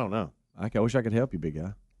 I don't know. I wish I could help you, big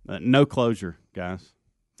guy. No closure, guys.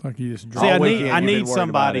 Like you just see, I need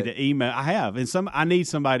somebody to email. I need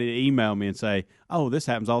somebody to email me and say, "Oh, this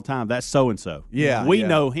happens all the time. That's so and so. Yeah, we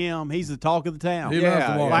know him. He's the talk of the town. He loves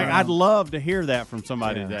to walk around. I'd love to hear that from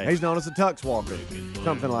somebody today. He's known as a tux walker,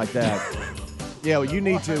 something like that. Yeah, well, you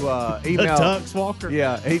need to email the tux walker.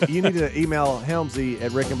 Yeah, you need to email Helmsy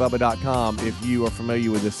at rickandbubba.com if you are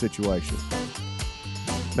familiar with this situation.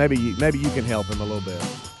 Maybe you can help him a little bit.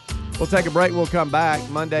 We'll take a break. We'll come back.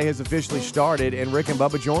 Monday has officially started, and Rick and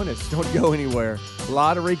Bubba join us. Don't go anywhere. A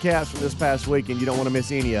lot of recaps from this past week, and you don't want to miss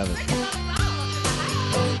any of it.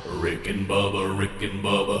 Rick and Bubba, Rick and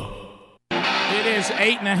Bubba. It is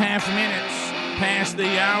 8.5 minutes past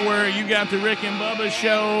the hour. You got the Rick and Bubba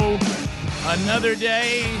show. Another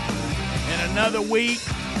day and another week.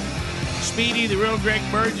 Speedy, the real Greg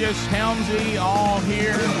Burgess, Helmsy, all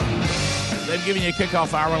here. They've given you a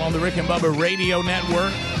kickoff hour on the Rick and Bubba Radio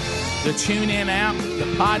Network, the TuneIn app, the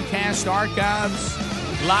podcast archives,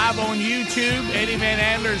 live on YouTube. Eddie Van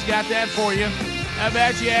Adler's got that for you. How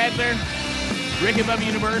about you, Adler? Rick and Bubba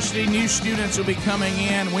University, new students will be coming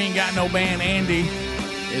in. We ain't got no band. Andy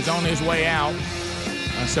is on his way out.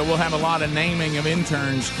 So we'll have a lot of naming of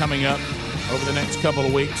interns coming up over the next couple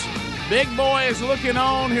of weeks. Big Boy is looking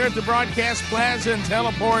on here at the Broadcast Plaza and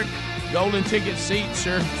Teleport. Golden ticket seats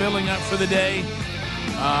are filling up for the day.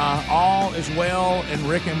 All is well in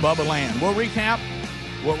Rick and Bubba land. We'll recap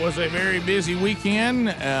what was a very busy weekend.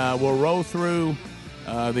 We'll roll through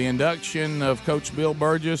the induction of Coach Bill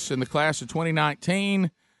Burgess in the class of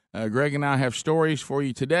 2019. Greg and I have stories for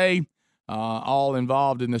you today, all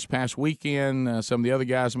involved in this past weekend. Some of the other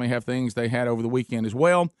guys may have things they had over the weekend as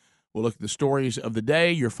well. We'll look at the stories of the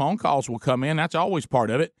day. Your phone calls will come in. That's always part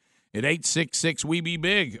of it. At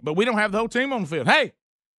 866-WE-BE-BIG. But we don't have the whole team on the field. Hey,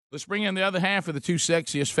 let's bring in the other half of the two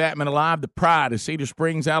sexiest fat men alive, the pride of Cedar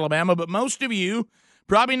Springs, Alabama. But most of you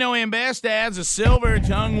probably know him best as a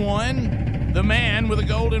silver-tongued one, the man with a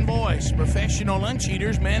golden voice, professional lunch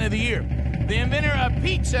eaters, man of the year, the inventor of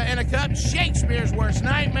pizza in a cup, Shakespeare's worst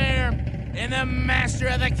nightmare, and the master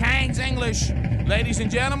of the King's English. Ladies and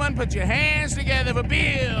gentlemen, put your hands together for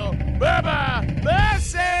Bill Bubba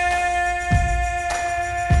Bussey!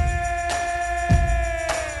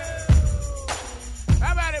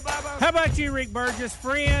 How about it, Bubba? How about you, Rick Burgess?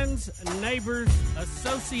 Friends, neighbors,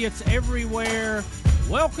 associates everywhere,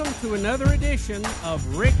 welcome to another edition of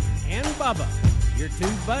Rick and Bubba, your two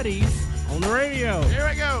buddies on the radio. Here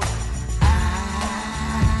we go.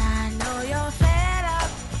 I know you're fed up,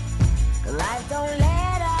 'cause life don't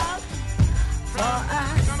let up for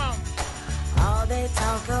us. Come on. All they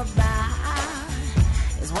talk about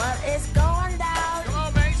is what is going down. Come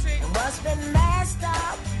on, Macy. And what's been messed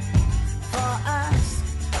up for us.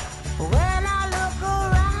 When I look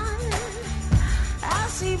around, I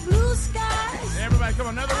see blue skies. Everybody, come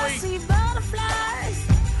on, another I week. see butterflies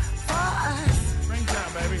for us.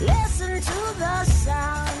 Springtime, baby. Listen to the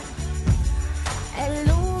sound and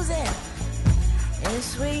lose it in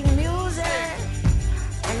sweet music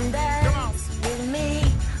and dance with me,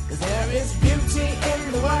 'cause there is beauty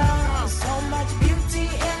in the world, so much beauty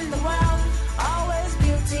in the world, always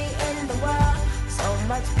beauty in the world, so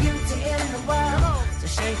much beauty in the world. So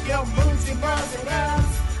shake your booty, boys and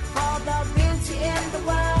girls, for the beauty in the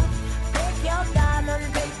world. Pick your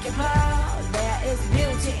diamond, pick your pearl, there is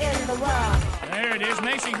beauty in the world. There it is,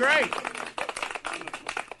 Macy. Great.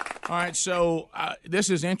 All right, so this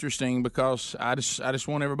is interesting because I just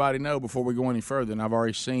want everybody to know before we go any further, and I've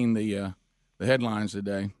already seen the headlines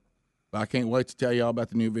today, but I can't wait to tell you all about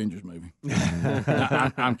the new Avengers movie. No,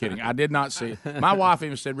 I'm kidding. I did not see it. My wife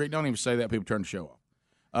even said, Rick, don't even say that. People turn the show off.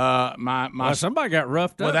 Well, somebody got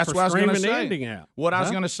roughed up that's for what I was screaming gonna the say. ending out. What I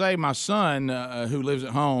was going to say, my son, who lives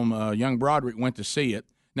at home, young Broderick, went to see it.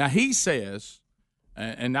 Now, he says,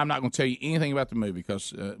 and I'm not going to tell you anything about the movie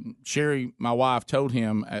because Sherry, my wife, told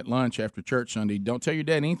him at lunch after church Sunday, don't tell your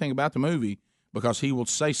dad anything about the movie because he will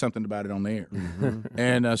say something about it on the air. Mm-hmm.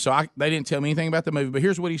 And so they didn't tell me anything about the movie, but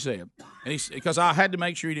here's what he said. And because I had to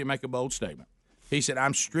make sure he didn't make a bold statement. He said,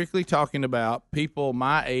 I'm strictly talking about people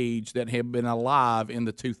my age that have been alive in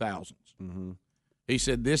the 2000s. Mm-hmm. He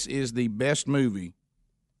said, this is the best movie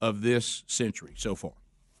of this century so far.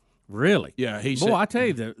 Really? Yeah, he said. Boy, I tell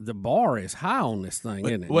you, the bar is high on this thing,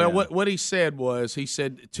 isn't it? Well, what he said was, he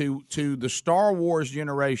said to the Star Wars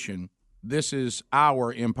generation, this is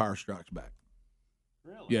our Empire Strikes Back.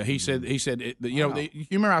 Really? Yeah, he said you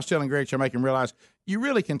remember I was telling Greg, to make him realize you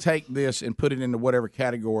really can take this and put it into whatever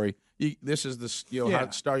category. This is the how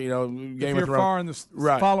it started. Game of Thrones.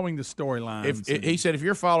 Following the storyline. He said if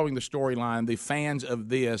you're following the storyline, the fans of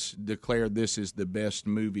this declare this is the best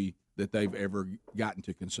movie that they've ever gotten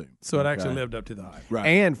to consume. So it actually lived up to the hype. Right.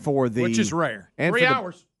 And which is rare. And 3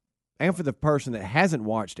 hours. And for the person that hasn't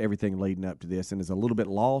watched everything leading up to this and is a little bit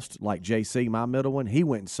lost, like JC, my middle one, he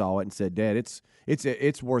went and saw it and said, Dad,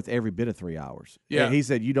 it's worth every bit of 3 hours. Yeah. And he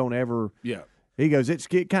said you don't ever He goes,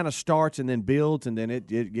 it kind of starts and then builds and then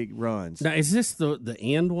it runs. Now, is this the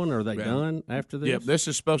end one? Or are they done after this? Yeah, this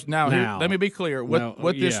is supposed to. Now. Here, let me be clear.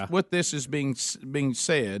 What this is being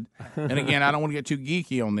said, and again, I don't want to get too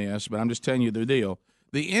geeky on this, but I'm just telling you the deal.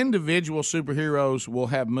 The individual superheroes will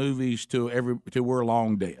have movies till we're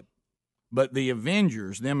long dead. But the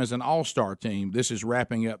Avengers, them as an all-star team, this is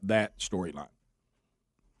wrapping up that storyline.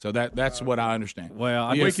 So that's what I understand. Well,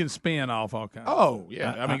 we can spin off all kinds. Oh,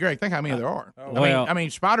 yeah. I mean, Greg, think how many there are. I mean,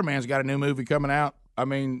 Spider-Man's got a new movie coming out. I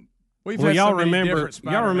mean, y'all remember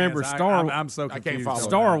Star? I'm so confused. I can't follow.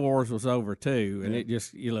 Star Wars was over too, and it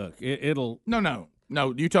just it'll. No.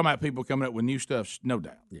 You're talking about people coming up with new stuff, no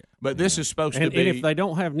doubt. Yeah. But this is supposed to be. And if they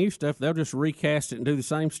don't have new stuff, they'll just recast it and do the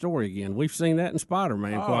same story again. We've seen that in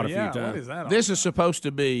Spider-Man quite a few times. What is that? This is supposed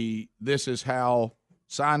to be. This is how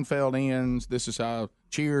Seinfeld ends. This is how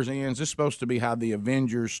Cheers ends. This is supposed to be how the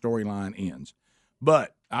Avengers storyline ends.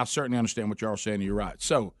 But I certainly understand what y'all are saying. You're right.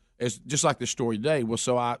 So it's just like the story today. Well,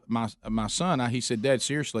 so my son, he said, Dad,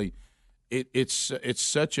 seriously, it's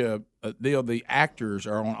such a deal. The actors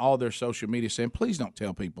are on all their social media saying, please don't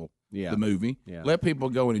tell people the movie. Yeah. Let people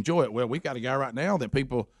go and enjoy it. Well, we've got a guy right now that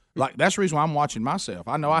people like. That's the reason why I'm watching myself.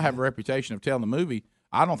 I know I have a reputation of telling the movie.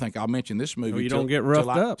 I don't think I'll mention this movie. You don't get roughed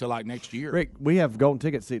up till like next year. Rick, we have golden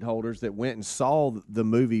ticket seat holders that went and saw the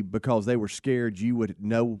movie because they were scared you would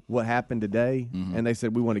know what happened today, and they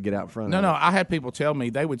said we want to get out front. No, I had people tell me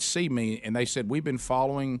they would see me and they said we've been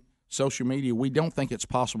following social media. We don't think it's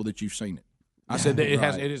possible that you've seen it. I said that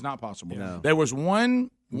it is not possible. No. There was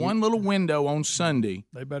one little window on Sunday.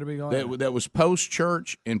 They better be going that was post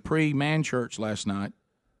church and pre man church last night,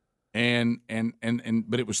 and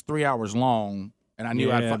but it was 3 hours long. And I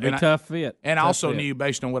knew I'd be tough fit. And I also knew,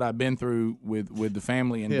 based on what I've been through with the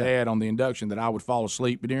family and Dad on the induction, that I would fall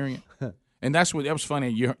asleep during it. And that was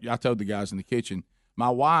funny. I told the guys in the kitchen, my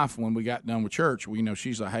wife, when we got done with church,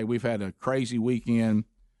 she's like, hey, we've had a crazy weekend.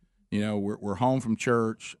 We're home from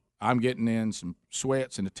church. I'm getting in some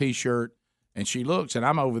sweats and a T-shirt. And she looks, and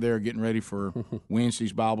I'm over there getting ready for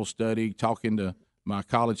Wednesday's Bible study, talking to my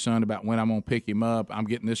college son about when I'm going to pick him up. I'm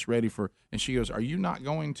getting this ready for – and she goes, are you not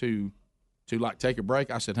going to like take a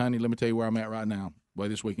break? I said, honey, let me tell you where I'm at right now. Boy,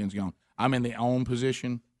 this weekend's gone. I'm in the on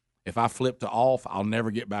position. If I flip to off, I'll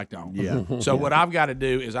never get back to on. Yeah. So what I've got to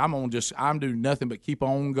do is I'm doing nothing but keep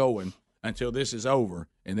on going until this is over.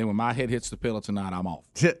 And then when my head hits the pillow tonight, I'm off.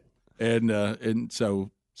 and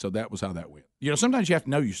so that was how that went. Sometimes you have to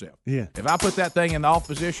know yourself. Yeah. If I put that thing in the off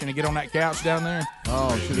position and get on that couch down there,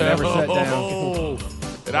 should have never sat down.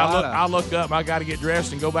 And I look up, I got to get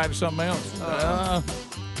dressed and go back to something else.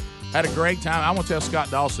 Had a great time. I want to tell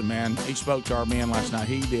Scott Dawson, man. He spoke to our men last night.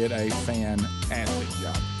 He did a fantastic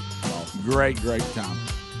job. Great time.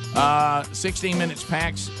 16 minutes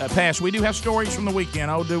past. We do have stories from the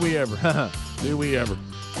weekend. Oh, do we ever? Do we ever?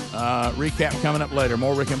 Recap coming up later.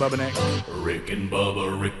 More Rick and Bubba next. Rick and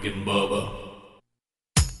Bubba, Rick and Bubba.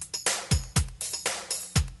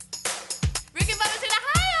 Rick and Bubba's in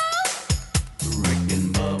Ohio. Rick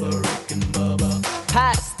and Bubba, Rick and Bubba.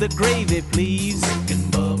 Pass the gravy, please. Rick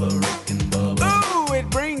and Bubba, Rick and Bubba. Ooh, it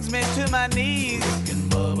brings me to my knees. Rick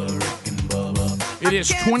and Bubba, Rick and Bubba. It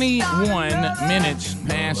is 21 minutes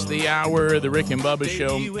past the hour. The Rick and Bubba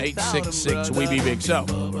Show, 866 We Be Big. So,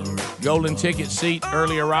 golden ticket seat,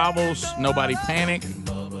 early arrivals, nobody panic.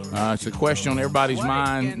 It's a question on everybody's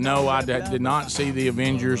mind. No, I did not see the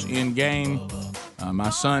Avengers Endgame.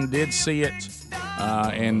 My son did see it,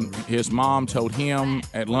 and his mom told him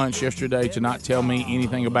at lunch yesterday to not tell me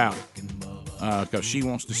anything about it because she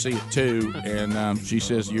wants to see it too. And she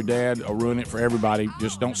says, your dad will ruin it for everybody.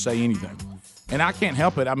 Just don't say anything. And I can't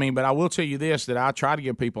help it. But I will tell you this, that I try to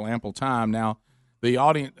give people ample time. Now, the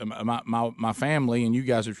audience, my family, and you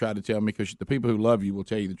guys have tried to tell me, because the people who love you will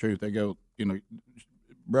tell you the truth. They go,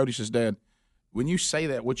 Brody says, Dad, when you say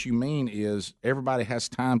that, what you mean is everybody has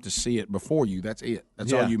time to see it before you. That's it.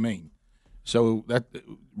 That's all you mean. So that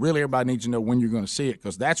really everybody needs to know when you're going to see it,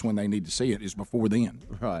 because that's when they need to see it, is before then.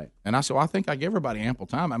 Right. And I said, I think I give everybody ample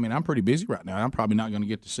time. I'm pretty busy right now. I'm probably not going to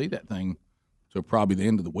get to see that thing till probably the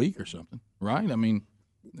end of the week or something, right?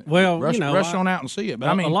 Well, rush on out and see it.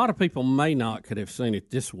 But a lot of people may not could have seen it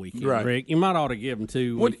this weekend, right. Rick. You might ought to give them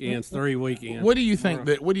 2 weekends, 3 weekends. What do you think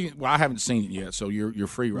well, I haven't seen it yet, so you're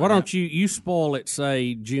free right now. Why don't you spoil it,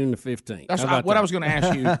 say, June the 15th? That's what I was going to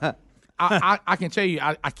ask you. I can tell you,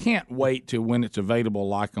 I can't wait till when it's available,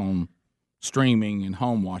 like on streaming and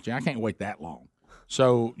home watching. I can't wait that long.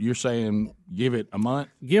 So you're saying give it a month?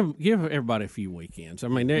 Give everybody a few weekends.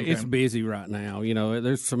 It's busy right now.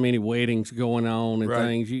 There's so many weddings going on and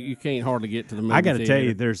things. You can't hardly get to the movie I got to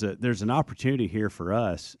theater. tell you, there's an opportunity here for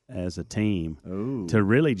us as a team to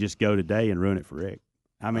really just go today and ruin it for Rick.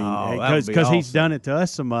 Because awesome. He's done it to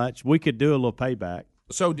us so much, we could do a little payback.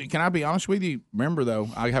 So can I be honest with you? Remember, though,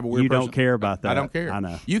 I have a weird You don't care about that. I don't care. I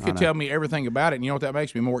know. You could tell me everything about it, and you know what? That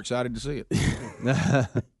makes me more excited to see it.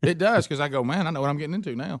 It does, because I go, man, I know what I'm getting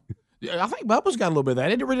into now. I think Bubba's got a little bit of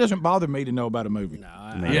that. It really doesn't bother me to know about a movie.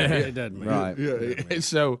 No, it doesn't. Right. Yeah.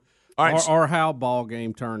 So, all right. Or how a ball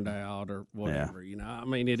game turned out or whatever. Yeah.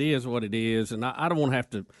 It is what it is, and I don't want to have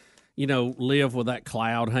to live with that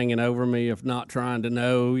cloud hanging over me of not trying to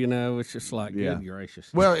know. It's just like, good gracious.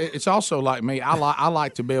 Well, it's also like me. I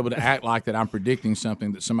like to be able to act like that I'm predicting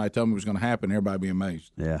something that somebody told me was going to happen. Everybody be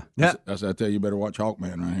amazed. Yeah. That's I tell you, better watch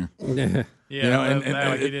Hawkman right here.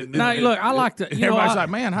 Look, I like to. Everybody's like,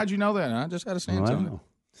 man, how'd you know that? I just had a sense on it.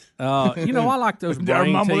 I like those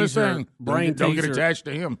brain teaser. Don't get attached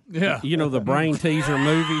to him. Yeah. The brain teaser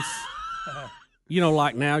movies.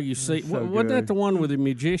 Like now you see, wasn't that the one with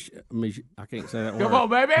the I can't say that word. Come on,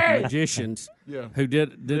 baby! Magicians. Who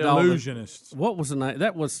did the all illusionists. What was the name?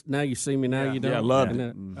 That was Now You See Me, Now You Don't. Yeah, I loved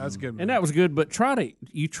it. That's good. And that was good, but try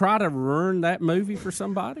to ruin that movie for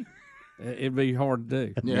somebody. It'd be hard to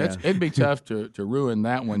do. Yeah, it'd be tough to ruin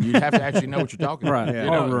that one. You'd have to actually know what you're talking about. Right,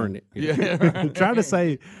 or ruin it. Yeah. Try to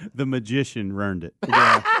say the magician ruined it.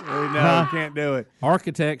 No, can't do it.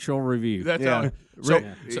 Architectural review. That's all. So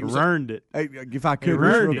ruined it. Hey, if I could,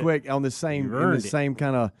 real quick, on the same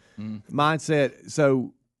kind of mindset.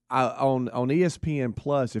 So on ESPN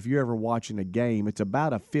Plus, if you're ever watching a game, it's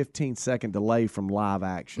about a 15-second delay from live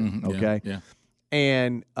action. Mm-hmm. Okay. Yeah.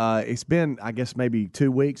 And it's been, I guess, maybe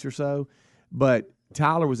 2 weeks or so, but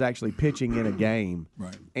Tyler was actually pitching in a game,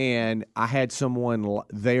 right? And I had someone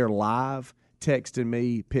there live texting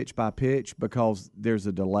me pitch by pitch because there's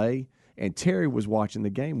a delay, and Terry was watching the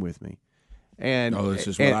game with me. And this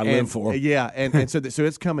is what I live for. Yeah, and so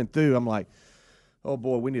it's coming through. I'm like, oh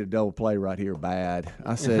boy, we need a double play right here, bad.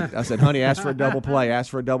 I said, honey, ask for a double play,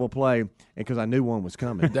 and because I knew one was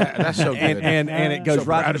coming. That's so good. And it goes so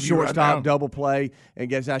right to the right shortstop, now. double play, and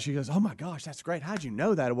gets out. She goes, oh my gosh, that's great. How'd you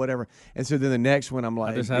know that or whatever? And so then the next one, I'm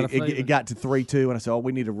like, it got to 3-2, and I said, oh,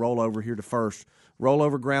 we need to roll over here to first. Roll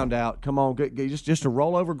over, ground out. Come on, just a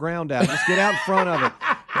roll over, ground out. Just get out in front of it.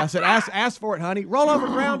 I said, ask for it, honey. Roll over,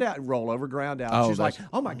 ground out. And roll over, ground out. She's like,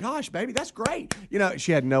 oh, my gosh, baby, that's great.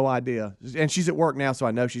 She had no idea. And she's at work now, so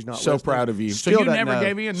I know she's not so listening. proud of you. Still so you never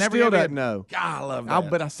gave in? Never Still gave doesn't in? know. God, I love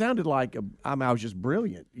that. But I sounded like I was just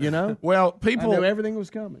brilliant, Well, people. I knew everything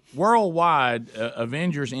was coming. Worldwide,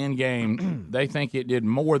 Avengers Endgame, they think it did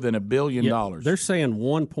more than $1 billion. They're saying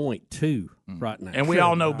 1.2 right now. And we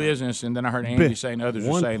all know business, and then I heard Andy saying others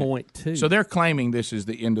are saying 1.2. So they're claiming this is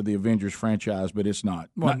the end of the Avengers franchise, but it's not.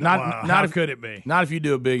 Well, how could it be? Not if you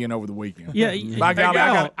do $1 billion over the weekend. Yeah, by golly,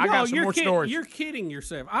 I got some more stories. You're kidding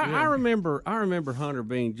yourself. I remember Hunter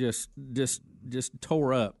being just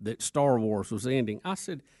tore up that Star Wars was ending. I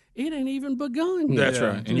said, it ain't even begun yet. That's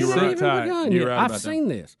right. And It you're ain't right. even begun You're yet. right I've about seen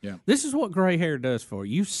that. this. Yeah. This is what gray hair does for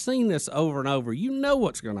you. You've seen this over and over. You know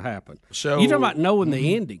what's going to happen. So you're talking about knowing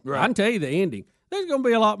the ending. Right. I can tell you the ending. There's going to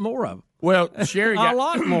be a lot more of them. Well, Sherry got a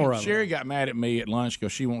lot more of Sherry got mad at me at lunch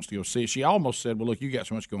because she wants to go see it. She almost said, well, look, you got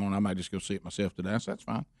so much going on, I might just go see it myself today. I said, that's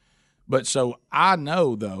fine. But so I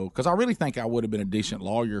know, though, because I really think I would have been a decent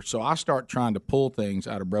lawyer, so I start trying to pull things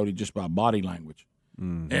out of Brody just by body language.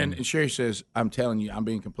 Mm-hmm. And Sherry says, I'm telling you, I'm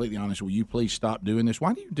being completely honest. Will you please stop doing this?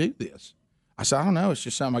 Why do you do this? I said, I don't know. It's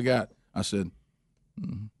just something I got. I said,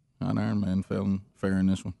 an Iron Man fell fair in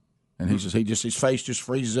this one. And he says, his face just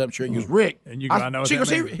freezes up. Sherry goes, Rick. And you go, I know. She goes,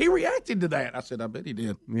 he reacted to that. I said, I bet he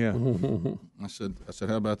did. Yeah. I said,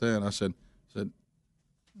 how about that? I said,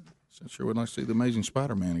 sure would like to see the Amazing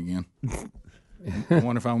Spider-Man again. I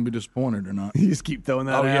wonder if I'm going to be disappointed or not. You just keep throwing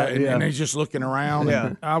that out. And he's just looking around.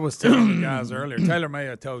 Yeah. I was telling the guys earlier, Taylor may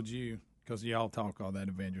have told you, because y'all talk all that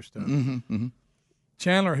Avenger stuff. Mm-hmm, mm-hmm.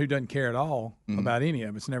 Chandler, who doesn't care at all about any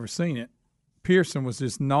of it's never seen it, Pearson was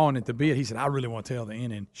just gnawing at the bit. He said, I really want to tell the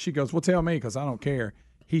ending. She goes, well, tell me, because I don't care.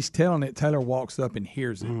 He's telling it. Taylor walks up and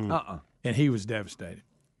hears it. And he was devastated.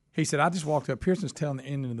 He said, I just walked up. Pearson's telling the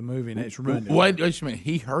ending of the movie, and it's ruined it. Wait a minute.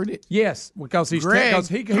 He heard it? Yes, because he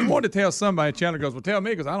wanted to tell somebody. Chandler goes, well, tell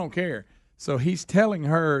me, because I don't care. So he's telling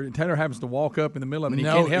her, and Taylor happens to walk up in the middle of it, and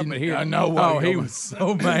he can't help but hear it. No way. He was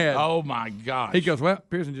so mad. Oh, my gosh. He goes, well,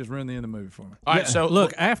 Pearson just ruined the end of the movie for me. All right, so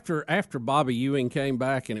look, after Bobby Ewing came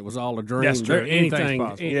back and it was all a dream. That's true. Anything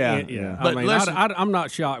possible. Yeah. But I mean, listen, I'm not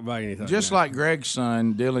shocked by anything. Just like Greg's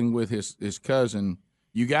son dealing with his cousin,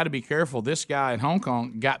 you got to be careful. This guy in Hong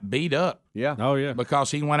Kong got beat up. Yeah. Oh, yeah. Because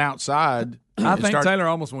he went outside. I think Taylor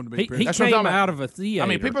almost wanted to be He Pearson. came out of a theater. I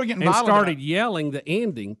mean, people are getting and violent started about it. yelling the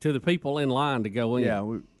ending to the people in line to go in.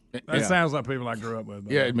 Yeah. That sounds like people I grew up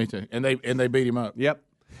with. Yeah, me too. And they beat him up. Yep.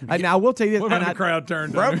 Now I will tell you this. What about the crowd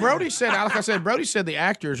turned? Brody said, like I said, Brody said the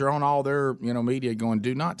actors are on all their media going,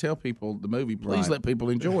 do not tell people the movie. Please let people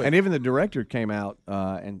enjoy it. And even the director came out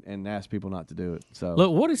and asked people not to do it. So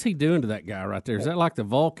look, what is he doing to that guy right there? Is that like the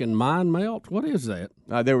Vulcan mind melt? What is that?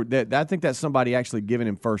 I think that's somebody actually giving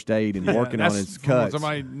him first aid and working on his cuts.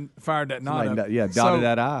 Somebody fired that knot up. Dotted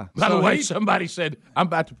that eye. By the way, somebody said, I'm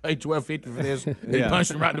about to pay $12.50 for this. He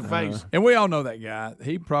punched him right in the face. And we all know that guy.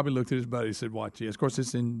 He probably looked at his buddy and said, watch this. Of course,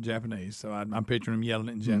 it's in Japanese, so I'm picturing him yelling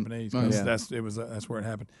it in Japanese. That's where it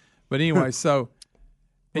happened. But anyway, so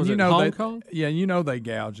Was it Hong Kong? Yeah, they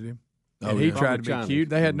gouged him, and he tried to be cute.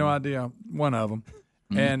 They had no idea, one of them,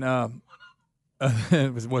 and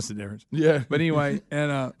what's the difference? Yeah. But anyway,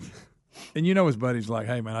 and his buddy's like,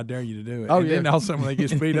 hey man, I dare you to do it. Oh, and yeah. then all of a sudden when they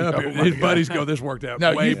get beat up, his buddies go, this worked out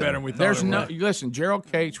way better than we thought. Listen, Gerald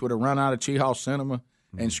Cates would have run out of Chi Hall Cinema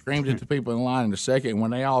and screamed at the people in line in a second. And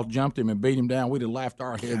when they all jumped him and beat him down, we'd have laughed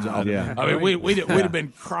our heads off. Yeah. I mean, we'd have been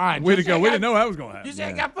crying. We didn't know that was going to happen. You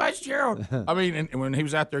said I got punched, Gerald. I mean, and when he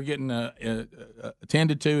was out there getting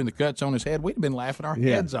attended to and the cuts on his head, we'd have been laughing our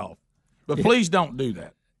heads off. But please don't do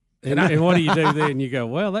that. And what do you do then? You go,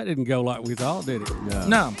 well, that didn't go like we thought, did it?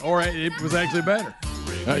 No. Or it was actually better.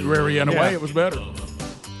 In a way, it was better.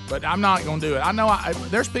 But I'm not going to do it. I know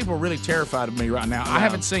there's people really terrified of me right now. I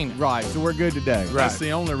haven't seen it. Right, so we're good today. Right. That's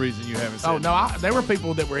the only reason you haven't seen it. No, there were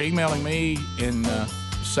people that were emailing me and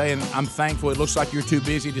saying, I'm thankful. It looks like you're too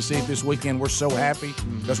busy to see it this weekend. We're so happy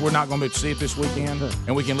because we're not going to be able to see it this weekend,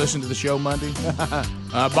 and we can listen to the show Monday.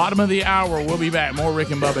 Bottom of the hour, we'll be back. More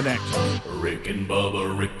Rick and Bubba next. Rick and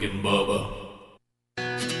Bubba, Rick and Bubba.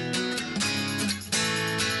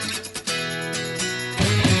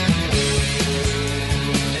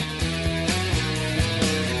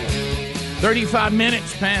 35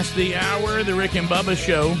 minutes past the hour, the Rick and Bubba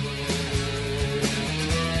Show.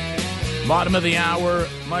 Bottom of the hour,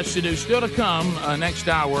 much to do. Still to come. Next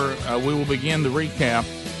hour, we will begin the recap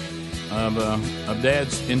of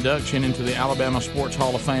Dad's induction into the Alabama Sports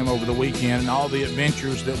Hall of Fame over the weekend and all the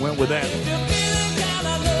adventures that went with that.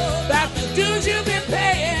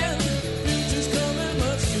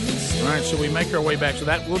 All right, so we make our way back. So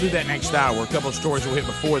that we'll do that next hour. A couple of stories we'll hit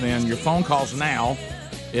before then. Your phone calls now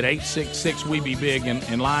at 866-WE-BE-BIG,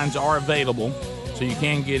 and lines are available, so you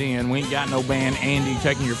can get in. We ain't got no band. Andy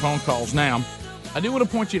taking your phone calls now. I do want to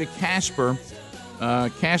point you to Casper.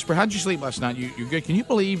 Casper, how'd you sleep last night? You're good. Can you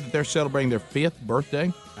believe that they're celebrating their 5th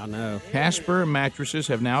birthday? I know. Casper mattresses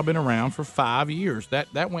have now been around for 5 years.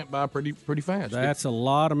 That went by pretty fast. That's a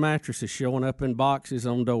lot of mattresses showing up in boxes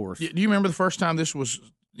on doors. Do you remember the first time this was,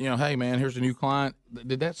 hey, man, here's a new client?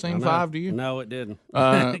 Did that seem 5 to you? No, it didn't.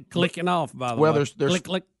 Clicking off, by the way. Well, there's click,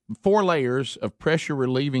 click. 4 layers of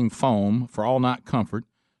pressure-relieving foam for all-night comfort.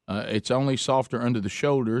 It's only softer under the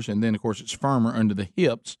shoulders, and then, of course, it's firmer under the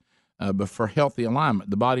hips. But for healthy alignment,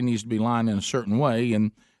 the body needs to be lying in a certain way,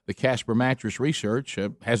 and the Casper mattress research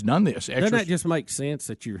has done this. Doesn't that just make sense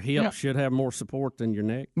that your hips should have more support than your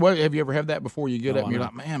neck? Well, have you ever had that before? You get up and you're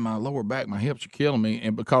like, man, my lower back, my hips are killing me,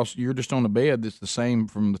 and because you're just on a bed that's the same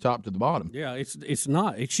from the top to the bottom. Yeah, it's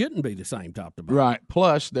not. It shouldn't be the same top to bottom. Right.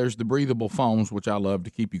 Plus, there's the breathable foams, which I love to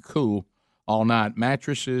keep you cool all night.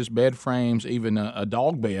 Mattresses, bed frames, even a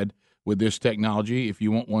dog bed. With this technology, if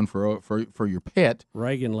you want one for your pet.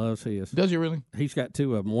 Reagan loves his. Does he really? He's got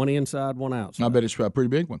 2 of them, one inside, one outside. I bet it's a pretty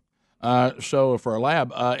big one. So for a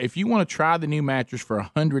lab, if you want to try the new mattress for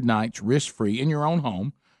 100 nights risk-free in your own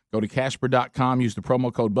home, go to Casper.com, use the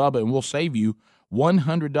promo code BUBBA, and we'll save you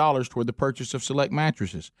 $100 toward the purchase of select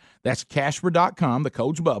mattresses. That's Casper.com, the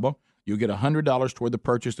code's BUBBA. You'll get $100 toward the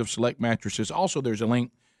purchase of select mattresses. Also, there's a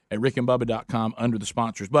link at rickandbubba.com under the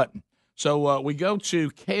sponsors button. So we go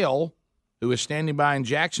to Cale, who is standing by in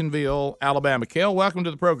Jacksonville, Alabama. Cale, welcome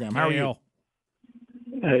to the program. How are you?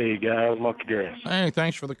 Hey, guys. Monkey Grass. Hey,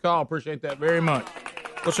 thanks for the call. Appreciate that very much.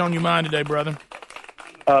 What's on your mind today, brother?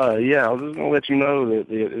 Yeah, I was just going to let you know that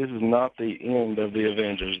this is not the end of the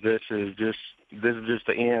Avengers. This is just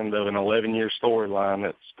the end of an 11-year storyline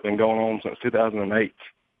that's been going on since 2008.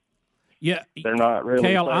 Yeah, they're not really.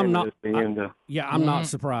 Kale, I'm not. I'm not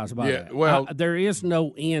surprised by that. Well, there is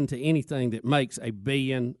no end to anything that makes $1.2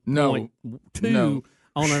 billion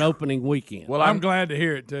on an opening weekend. Well, I'm glad to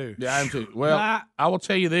hear it too. Yeah, I am too. Well, I will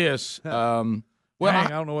tell you this. I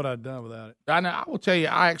don't know what I'd done without it. I will tell you,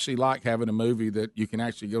 I actually like having a movie that you can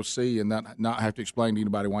actually go see and not have to explain to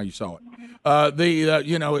anybody why you saw it.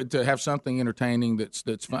 To have something entertaining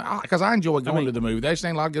that's fun, because I enjoy going to the movie. They ain't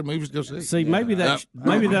a lot of good movies to go see. See, maybe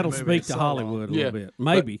that'll speak to Hollywood a little bit.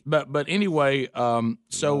 Maybe, but anyway,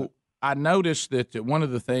 so I noticed that one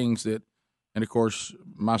of the things that, and of course,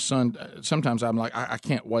 my son. Sometimes I'm like, I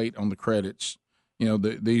can't wait on the credits.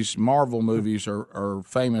 These Marvel movies are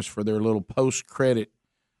famous for their little post-credit.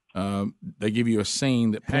 They give you a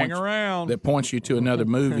scene that points you to another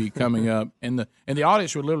movie coming up, and the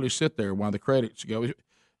audience would literally sit there while the credits go.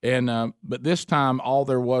 And but this time, all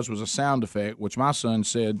there was a sound effect, which my son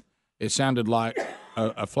said it sounded like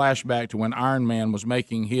a flashback to when Iron Man was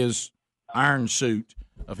making his iron suit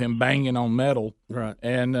of him banging on metal. Right.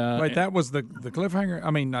 And wait, that was the cliffhanger?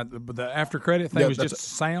 I mean, not the after credit thing was just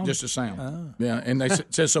sound? Just a sound. Oh. Yeah, and they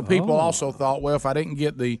said so people also thought, well, if I didn't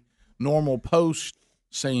get the normal post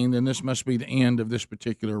scene, then this must be the end of this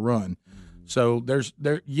particular run. So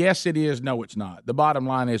yes, it is. No, it's not. The bottom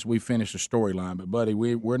line is we finished the storyline, but buddy,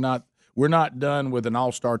 we're not done with an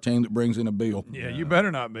all-star team that brings in a bill. Yeah, you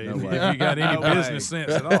better not be if you got any business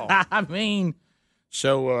sense at all. I mean,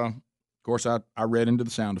 so of course I read into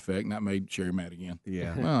the sound effect, and that made Sherry mad again.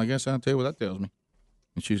 Yeah. Well, I guess I'll tell you what that tells me.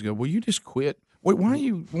 And she's going, well, you just quit. Wait, why do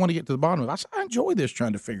you want to get to the bottom of it? I said, I enjoy this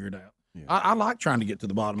trying to figure it out. Yeah. I like trying to get to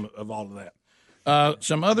the bottom of all of that.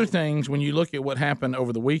 Some other things, when you look at what happened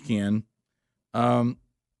over the weekend,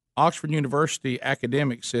 Oxford University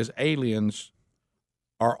academic says aliens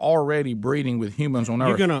are already breeding with humans on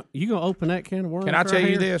Earth. You gonna open that can of worms? Can I tell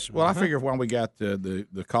you this? Well, I figure when we got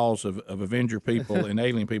the calls of Avenger people and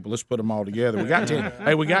alien people, let's put them all together. We got 10.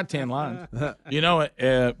 Hey, we got 10 lines. But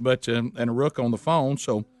and a rook on the phone,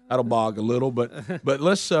 so that'll bog a little. But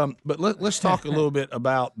let's talk a little bit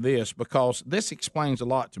about this, because this explains a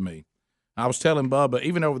lot to me. I was telling Bubba,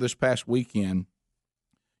 even over this past weekend,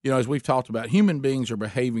 as we've talked about, human beings are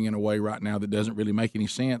behaving in a way right now that doesn't really make any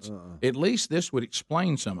sense. At least this would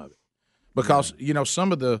explain some of it. Because,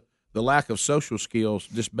 some of the lack of social skills,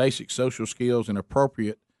 just basic social skills and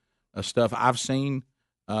appropriate stuff I've seen,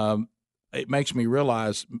 it makes me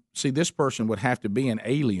realize, see, this person would have to be an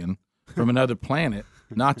alien from another planet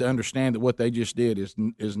not to understand that what they just did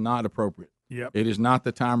is not appropriate. Yep. It is not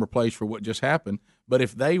the time or place for what just happened. But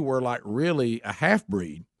if they were like really a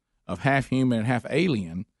half-breed of half human and half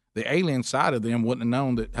alien, the alien side of them wouldn't have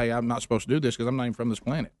known that, hey, I'm not supposed to do this because I'm not even from this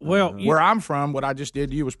planet. Well, where I'm from, what I just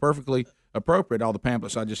did to you was perfectly appropriate. All the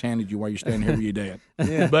pamphlets I just handed you while you're standing here with your dad.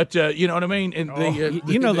 Yeah. But you know what I mean? And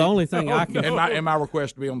the only thing I can and my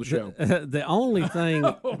request to be on the show. The only thing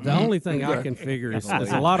I can figure is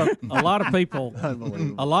a lot of people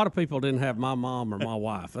didn't have my mom or my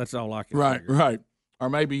wife. That's all I can figure. Right. Or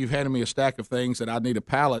maybe you've handed me a stack of things that I need a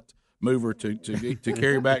pallet mover to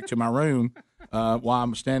carry back to my room while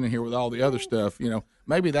I'm standing here with all the other stuff. You know,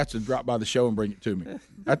 maybe that's a drop by the show and bring it to me.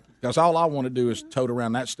 Because all I want to do is tote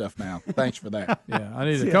around that stuff now. Thanks for that. Yeah, I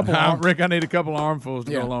need a couple. Rick, I need a couple armfuls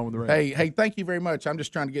to go along with the rest. Hey, thank you very much. I'm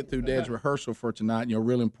just trying to get through Dad's rehearsal for tonight. You know,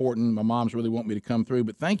 real important. My mom's really want me to come through,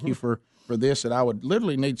 but thank you for this. That I would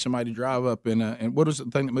literally need somebody to drive up in and what is the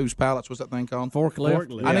thing that moves pallets? What's that thing called?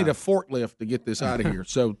 Forklift. I need a forklift to get this out of here.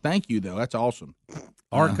 So thank you, though. That's awesome.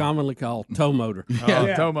 Or commonly called tow motor.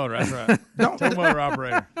 Tow motor, that's right. Tow motor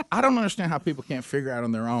operator. I don't understand how people can't figure out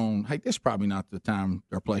on their own, hey, this is probably not the time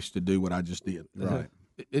or place to do what I just did. Right.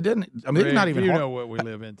 It doesn't, I mean, it's not even you hard. know what we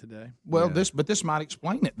live in today. Well, this might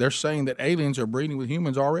explain it. They're saying that aliens are breeding with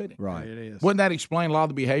humans already. Right. It is. Wouldn't that explain a lot of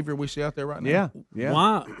the behavior we see out there right now?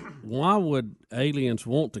 Yeah. Why would aliens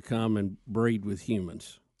want to come and breed with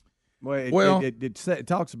humans? Well, it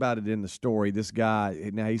talks about it in the story. This guy,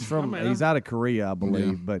 now he's out of Korea, I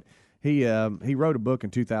believe, but he wrote a book in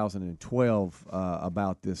 2012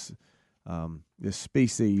 about this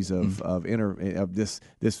species of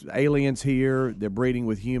this aliens here. They're breeding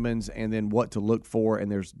with humans, and then what to look for.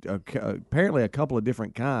 And there's apparently a couple of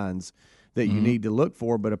different kinds that you need to look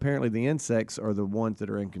for, but apparently the insects are the ones that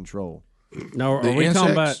are in control. Now,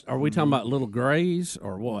 are we talking about little grays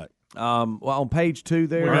or what? Well, on page 2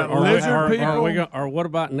 there, lizard people. Or what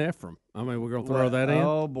about Nephilim? I mean, we're going to throw that in.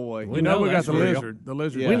 Oh boy, we know we got the real. lizard. The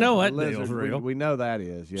lizard. Yeah, we know that lizard, deal's real. We know that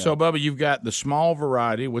is. Yeah. So, Bubba, you've got the small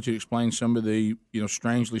variety, which explains some of the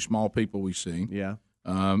strangely small people we see. Yeah.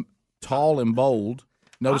 Tall and bold.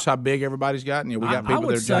 Notice how big everybody's gotten. Yeah, we got people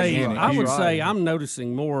that are gigantic. I would say I'm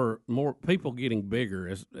noticing more people getting bigger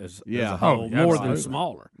as a whole, more than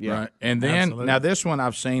smaller. Yeah. Right. And then now this one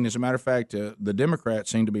I've seen, as a matter of fact, the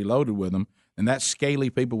Democrats seem to be loaded with them, and that's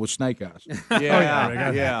scaly people with snake eyes.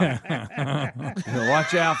 Yeah.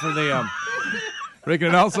 Watch out for them. Rick,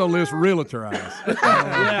 it also lists realtor eyes.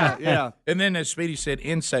 Yeah. And then, as Speedy said,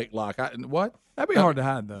 insect-like. What? That'd be hard to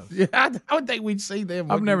hide those. Yeah, I would think we'd see them.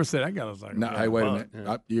 I've never said I got those. No, hey, wait a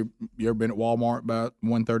minute. You ever been at Walmart about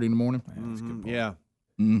 1:30 in the morning? Yeah.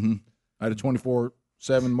 Mm-hmm. At a 24/7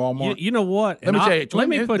 Walmart. You know what? Let me tell you. Let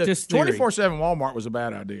me put this theory. 24/7 Walmart was a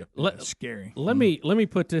bad idea. That's scary. Let me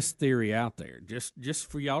put this theory out there, just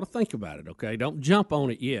for y'all to think about it. Okay, don't jump on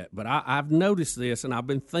it yet. But I've noticed this, and I've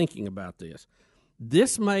been thinking about this.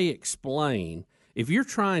 This may explain if you're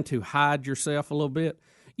trying to hide yourself a little bit.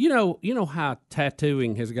 You know how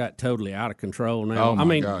tattooing has got totally out of control now. Oh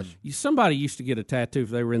my gosh! Somebody used to get a tattoo if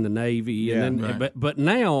they were in the Navy, but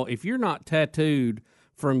now if you're not tattooed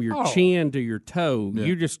from your chin to your toe,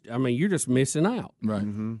 you're just missing out. Right.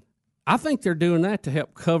 Mm-hmm. I think they're doing that to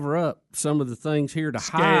help cover up some of the things here to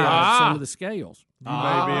hide some of the scales. You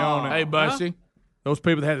may be on it. Hey, Bussy, those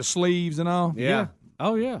people that had the sleeves and all. Yeah.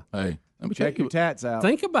 Oh yeah. Hey. Let me check your tats out.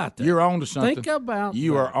 Think about that. You're on to something. Think about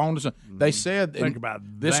you are on to something. They said. Think about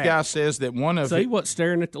this that. guy says that one of see what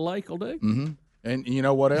staring at the lake will do. Mm-hmm. And you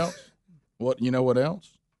know what else? What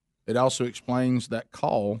else? It also explains that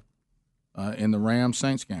call in the Rams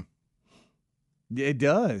Saints game. It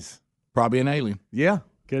does. Probably an alien. Yeah.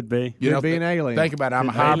 Could be. Could be an alien. Think about it. I'm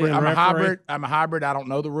a hybrid. I'm a hybrid. I don't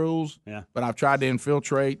know the rules. Yeah. But I've tried to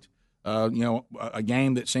infiltrate. A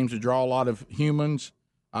game that seems to draw a lot of humans.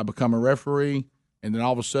 I become a referee, and then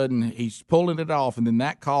all of a sudden he's pulling it off, and then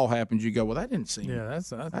that call happens. You go, well, that didn't seem. Yeah,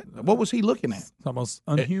 that's what was he looking at? It's almost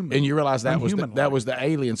unhuman. And you realize that was the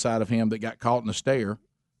alien side of him that got caught in the stare.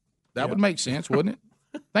 That would make sense, wouldn't it?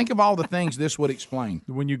 Think of all the things this would explain.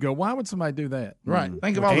 When you go, why would somebody do that? Right.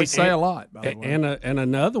 Think of all they say a lot. By the way. And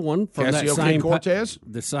another one from Casio that same Cortez,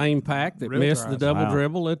 the same pack that missed the double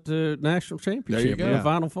dribble at the national championship in the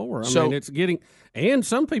Final Four. I mean, it's getting. And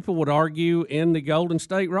some people would argue in the Golden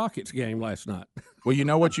State Rockets game last night. Well, you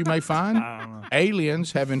know what you may find?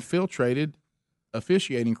 Aliens have infiltrated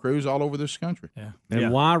officiating crews all over this country. Yeah.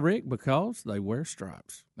 And why, Rick? Because they wear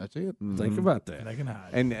stripes. That's it. Think about that. They can hide.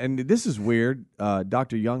 And this is weird.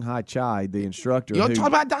 Dr. Young Hai Chai, the instructor, You talk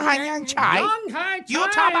about Young Chai. You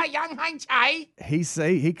talk about Young Hai Chai.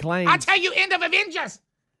 he claims. I'll tell you, end of Avengers.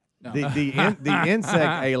 No. The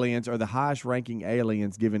insect aliens are the highest ranking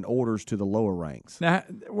aliens giving orders to the lower ranks. Now,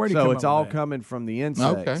 where do you so come it's up all with that? coming from the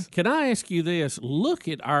insects. Okay. Can I ask you this? Look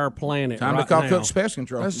at our planet Time right to call now. Cook's Pest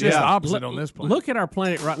Control. That's just the opposite on this planet. Look at our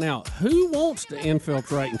planet right now. Who wants to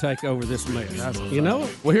infiltrate and take over this mess? You know?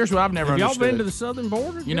 Well, here's what I've never Have y'all understood. been to the southern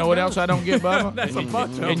border? You know what else I don't get, Bubba? That's a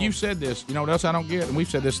bunch of and them. you've said this. You know what else I don't get? And we've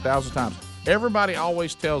said this 1,000 times. Everybody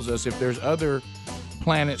always tells us if there's other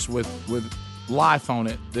planets with life on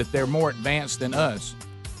it, that they're more advanced than us.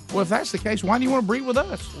 Well, if that's the case, why do you want to breed with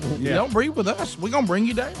us? You don't breed with us. We're going to bring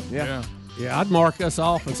you down. Yeah. Yeah, I'd mark us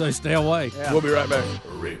off and say stay away. Yeah. We'll be right back.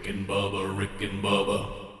 Rick and Bubba, Rick and Bubba.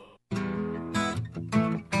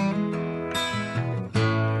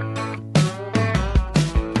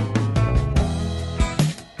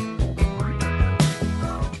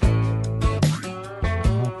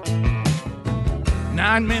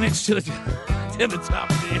 9 minutes to the top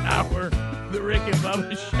of the hour. The Rick and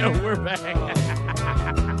Bubba Show. We're back.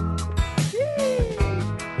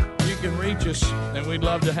 You can reach us, and we'd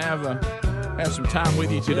love to have some time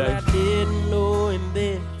with you today.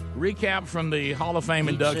 Recap from the Hall of Fame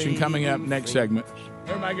induction coming up next segment.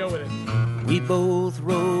 Everybody go with it. We both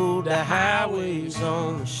rode the highways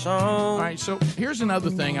on the song. All right, so here's another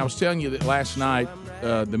thing. I was telling you that last night,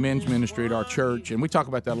 the men's ministry at our church, and we talk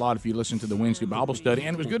about that a lot if you listen to the Wednesday Bible study,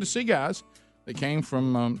 and it was good to see guys that came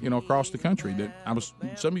from across the country.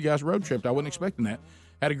 Some of you guys road tripped. I wasn't expecting that.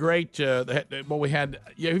 Had a great. We had.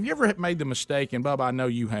 Yeah, have you ever made the mistake? And Bubba, I know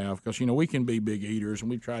you have, because we can be big eaters,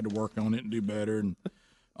 and we've tried to work on it and do better and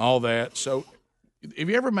all that. So, have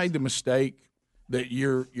you ever made the mistake that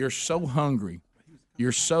you're so hungry,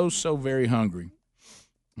 you're so very hungry?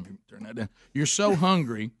 Turn that down. You're so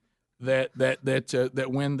hungry that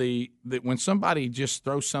when somebody just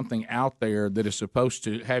throws something out there that is supposed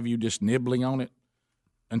to have you just nibbling on it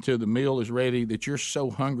until the meal is ready, that you're so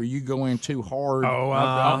hungry you go in too hard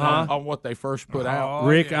on what they first put out.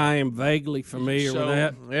 Rick, I am vaguely familiar with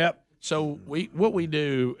that. Yep. So what we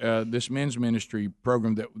do, this men's ministry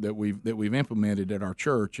program that we've implemented at our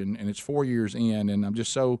church, and it's 4 years in, and I'm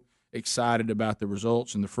just so excited about the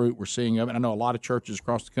results and the fruit we're seeing of it. I know a lot of churches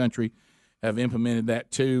across the country have implemented that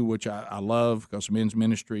too, which I love, because men's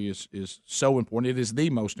ministry is so important. It is the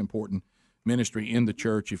most important ministry in the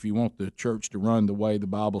church. If you want the church to run the way the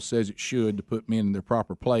Bible says it should, to put men in their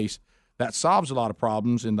proper place, that solves a lot of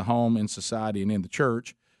problems in the home, in society, and in the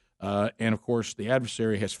church. And, of course, the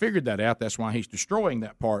adversary has figured that out. That's why he's destroying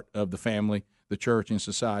that part of the family, the church, and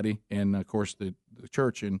society. And, of course, the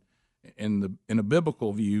church in a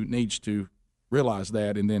biblical view needs to realize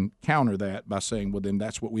that and then counter that by saying, well, then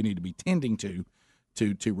that's what we need to be tending to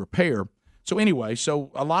repair. So anyway,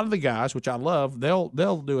 a lot of the guys, which I love, they'll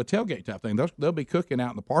do a tailgate type thing. They'll be cooking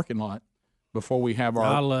out in the parking lot before we have our.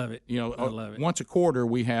 I love it. I love it. Once a quarter,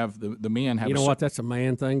 we have the men have. You know what? That's a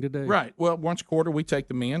man thing to do. Right. Well, once a quarter, we take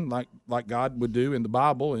the men like God would do in the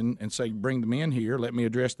Bible and say, bring the men here. Let me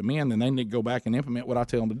address the men. Then they need to go back and implement what I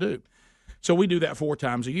tell them to do. So we do that 4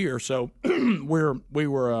 times a year. So we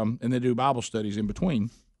were and they do Bible studies in between.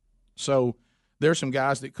 So there's some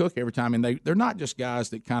guys that cook every time, and they're not just guys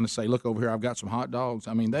that kind of say, look over here, I've got some hot dogs.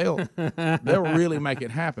 I mean, they'll really make it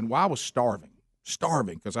happen. Well, I was starving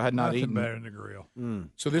because I had not eaten. Better than the grill.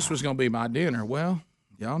 So this was going to be my dinner. Well,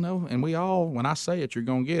 y'all know, and we all, when I say it, you're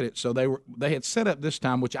going to get it. So they had set up this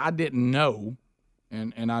time, which I didn't know,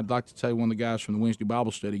 and I'd like to tell you, one of the guys from the Wednesday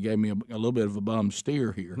Bible study gave me a little bit of a bum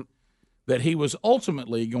steer here, that he was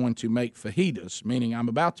ultimately going to make fajitas, meaning I'm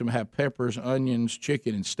about to have peppers, onions,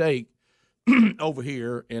 chicken, and steak over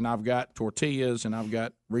here, and I've got tortillas, and I've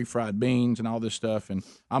got refried beans and all this stuff, and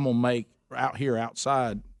I'm going to make out here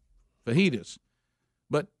outside fajitas.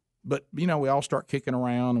 But we all start kicking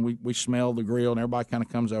around, and we smell the grill, and everybody kind of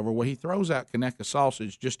comes over. Well, he throws out Conecuh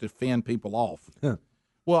sausage just to fend people off. Huh.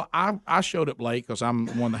 Well, I showed up late because I'm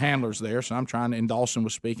one of the handlers there, so I'm trying to, and Dawson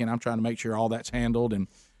was speaking, I'm trying to make sure all that's handled,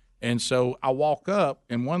 and so I walk up,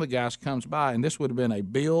 and one of the guys comes by, and this would have been a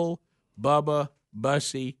Bill, Bubba,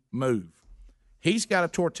 Bussy move. He's got a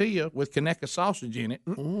tortilla with Conecuh sausage in it.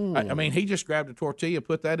 I mean, he just grabbed a tortilla,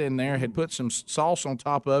 put that in there, had put some sauce on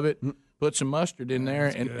top of it, put some mustard in there,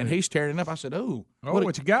 and he's tearing it up. I said,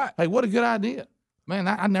 what you got? Hey, what a good idea. Man,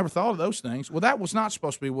 I never thought of those things. Well, that was not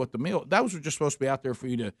supposed to be what the meal, that was just supposed to be out there for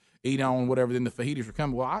you to eat on, whatever, then the fajitas were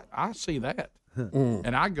coming. Well, I see that.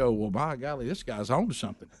 And I go, well, by golly, this guy's on to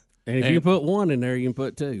something. And if you put one in there, you can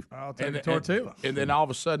put two. I'll take a tortilla. And then all of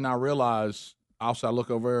a sudden, I realize. Also, I look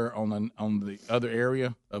over there on the other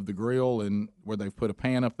area of the grill and where they've put a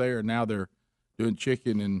pan up there, and now they're doing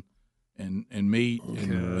chicken and meat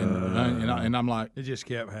and I'm like, it just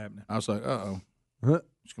kept happening. I was like,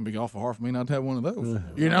 it's gonna be awful hard for me not to have one of those,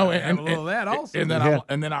 you know. And a little of that also.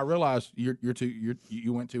 And then I realized you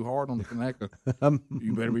went too hard on the Conecuh.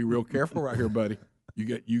 You better be real careful right here, buddy.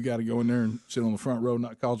 You got to go in there and sit on the front row and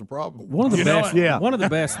not cause a problem. One of the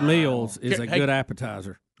best meals is a good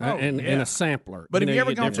appetizer and a sampler. But have you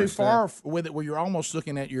ever gone too far with it where you're almost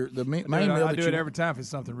looking at the main meal? I do it every time if it's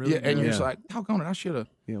something really good. And you're just like, doggone it, I should have.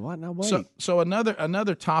 Yeah, why not wait? So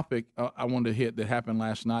another topic I wanted to hit that happened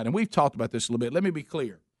last night, and we've talked about this a little bit. Let me be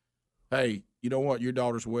clear. Hey, you know what? Your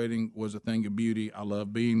daughter's wedding was a thing of beauty. I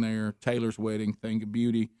love being there. Taylor's wedding, thing of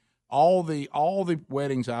beauty. All the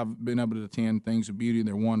weddings I've been able to attend, things of beauty,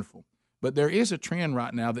 they're wonderful. But there is a trend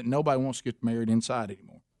right now that nobody wants to get married inside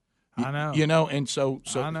anymore. I know. You know, and so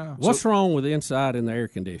I know. What's wrong with inside in the air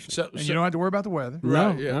conditioning? And you don't have to worry about the weather.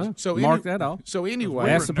 Right. No, yeah. no. So mark that off. So anyway,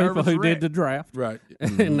 ask the people who did the draft, right,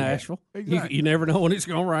 in Nashville. Exactly. You never know when it's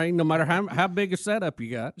going to rain, no matter how big a setup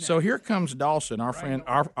you got. So here comes Dawson, our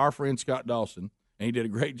friend Scott Dawson, and he did a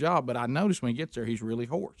great job. But I noticed when he gets there, he's really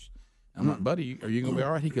hoarse. I'm like, buddy, are you going to be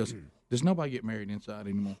all right? He goes, does nobody get married inside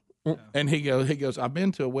anymore? And he goes, I've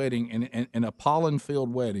been to a wedding, in a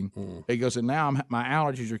pollen-filled wedding. He goes, and now my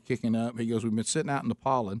allergies are kicking up. He goes, we've been sitting out in the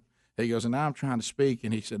pollen. He goes, and now I'm trying to speak.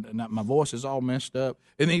 And he said, my voice is all messed up.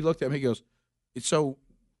 And then he looked at me, he goes, so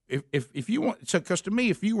if you want, because to me,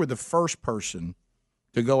 if you were the first person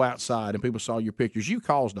to go outside and people saw your pictures, you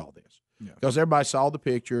caused all this. Because everybody saw the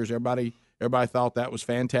pictures, everybody thought that was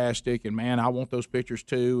fantastic, and man, I want those pictures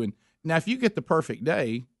too. And now if you get the perfect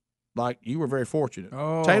day, like you were very fortunate.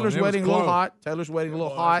 Taylor's wedding a little hot. Taylor's wedding a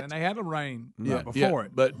little hot, and they had a rain before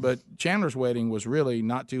it. But Chandler's wedding was really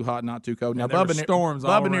not too hot, not too cold. Now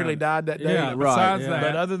Bubba nearly died that day. Yeah, besides that,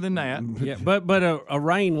 but other than that, but a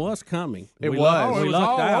rain was coming. We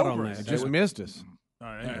lucked out on that. Just missed us.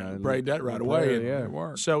 Prayed that right away. It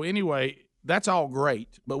worked. So anyway, that's all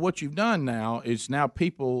great. But what you've done now is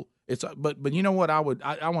people. But you know what? I want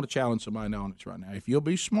to challenge somebody on this right now. If you'll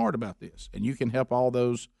be smart about this, and you can help all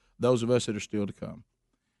those of us that are still to come,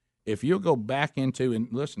 if you'll go back into, and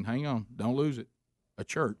listen, hang on, don't lose it, a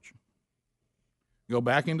church. Go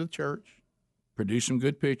back into the church, produce some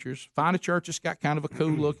good pictures, find a church that's got kind of a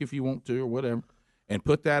cool look if you want to or whatever, and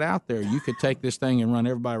put that out there. You could take this thing and run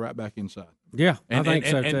everybody right back inside. Yeah, I think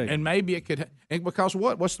so too. And maybe it could, because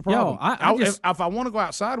what's the problem? If I want to go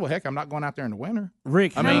outside, well, heck, I'm not going out there in the winter.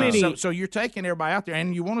 Rick, so you're taking everybody out there,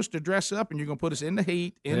 and you want us to dress up, and you're going to put us in the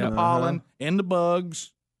heat, in the pollen, in the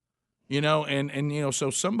bugs, you know, and you know, so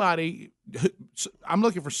somebody, I'm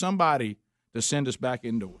looking for somebody to send us back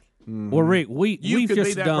indoors. Well, Rick, we've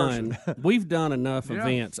done enough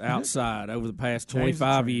events outside over the past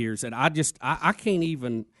 25 years that I can't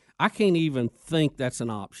even think that's an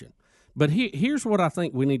option. But here's what I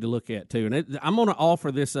think we need to look at too, and I'm going to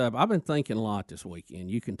offer this up. I've been thinking a lot this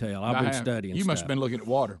weekend. You can tell I've been studying. You must have been looking at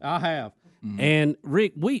water. I have. And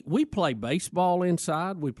Rick, we play baseball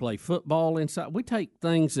inside. We play football inside. We take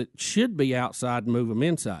things that should be outside and move them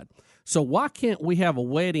inside. So why can't we have a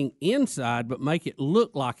wedding inside but make it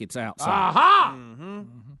look like it's outside? Aha!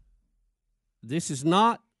 This is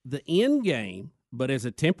not the end game, but as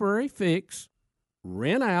a temporary fix,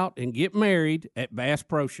 rent out and get married at Bass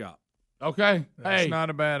Pro Shop. Okay, that's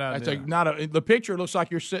not a bad idea. The picture looks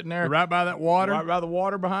like you're sitting there right by that water, right by the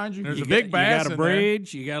water behind you. There's a big bass. You got a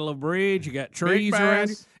bridge. You got a little bridge. You got trees around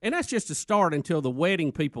you, and that's just a start until the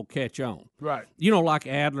wedding people catch on. Right. You know, like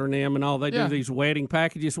Adler and them and all. They do these wedding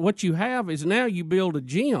packages. What you have is now you build a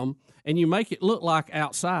gym and you make it look like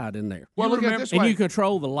outside in there. Well, look at this and you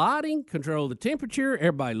control the lighting, control the temperature.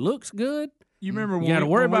 Everybody looks good. You remember when you got to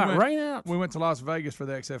worry about rainouts. We went to Las Vegas for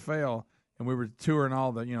the XFL. And we were touring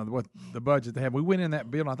all the, what the budget they had. We went in that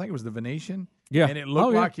building. I think it was the Venetian. Yeah. And it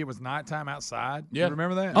looked like it was nighttime outside. Yeah. You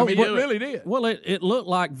remember that? Oh, it really did. Well, it looked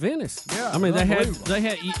like Venice. Yeah. I mean, they had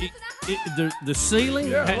the ceiling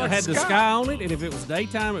had the sky on it, and if it was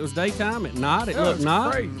daytime, it was daytime. At night, it looked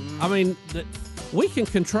night. Crazy. I mean, we can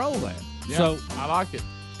control that. Yeah, so I like it.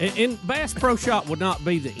 And Bass Pro Shop would not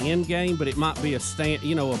be the end game, but it might be a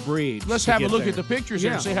bridge. Let's have a look at the pictures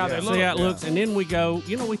here and see how they look. See how it looks, and then we go.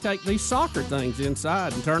 We take these soccer things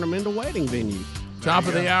inside and turn them into wedding venues. Top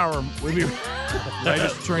of the hour. We'll be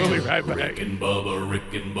right back. Rick and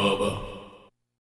Bubba.